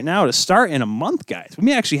scheduled right now to start in a month, guys. We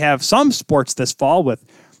may actually have some sports this fall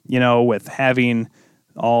with having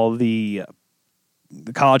all the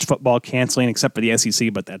college football canceling except for the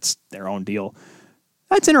SEC, but that's their own deal.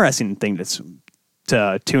 That's an interesting thing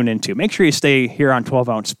to tune into. Make sure you stay here on 12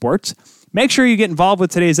 Ounce Sports. Make sure you get involved with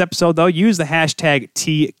today's episode, though. Use the hashtag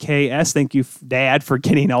TKS. Thank you, Dad, for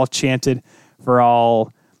getting all chanted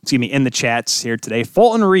in the chats here today.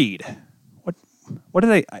 Fulton Reed.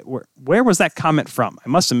 Where was that comment from? I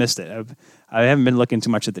must have missed it. I haven't been looking too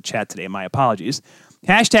much at the chat today. My apologies.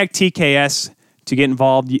 Hashtag TKS to get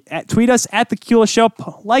involved. Tweet us at The Keula Show.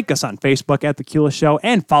 Like us on Facebook at The Keula Show.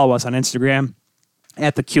 And follow us on Instagram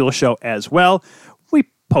at The Keula Show as well. We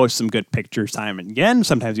post some good pictures time and again.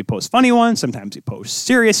 Sometimes we post funny ones. Sometimes we post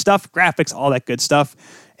serious stuff, graphics, all that good stuff.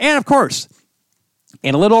 And of course,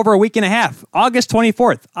 in a little over a week and a half, August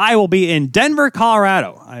 24th, I will be in Denver,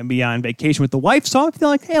 Colorado. I'll be on vacation with the wife, so I feel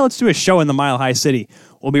like, hey, let's do a show in the Mile High City.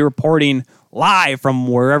 We'll be reporting live from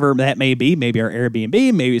wherever that may be, maybe our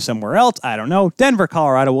Airbnb, maybe somewhere else, I don't know. Denver,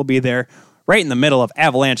 Colorado, we'll be there right in the middle of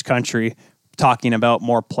Avalanche country talking about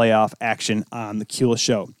more playoff action on the Keula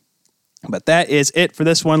Show. But that is it for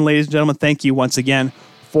this one, ladies and gentlemen. Thank you once again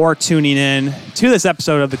for tuning in to this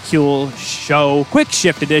episode of the Keula Show Quick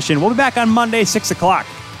Shift Edition. We'll be back on Monday, 6 o'clock,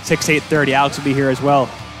 6 to 8:30. Alex will be here as well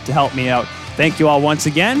to help me out. Thank you all once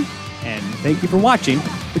again, and thank you for watching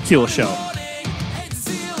the Keula Show.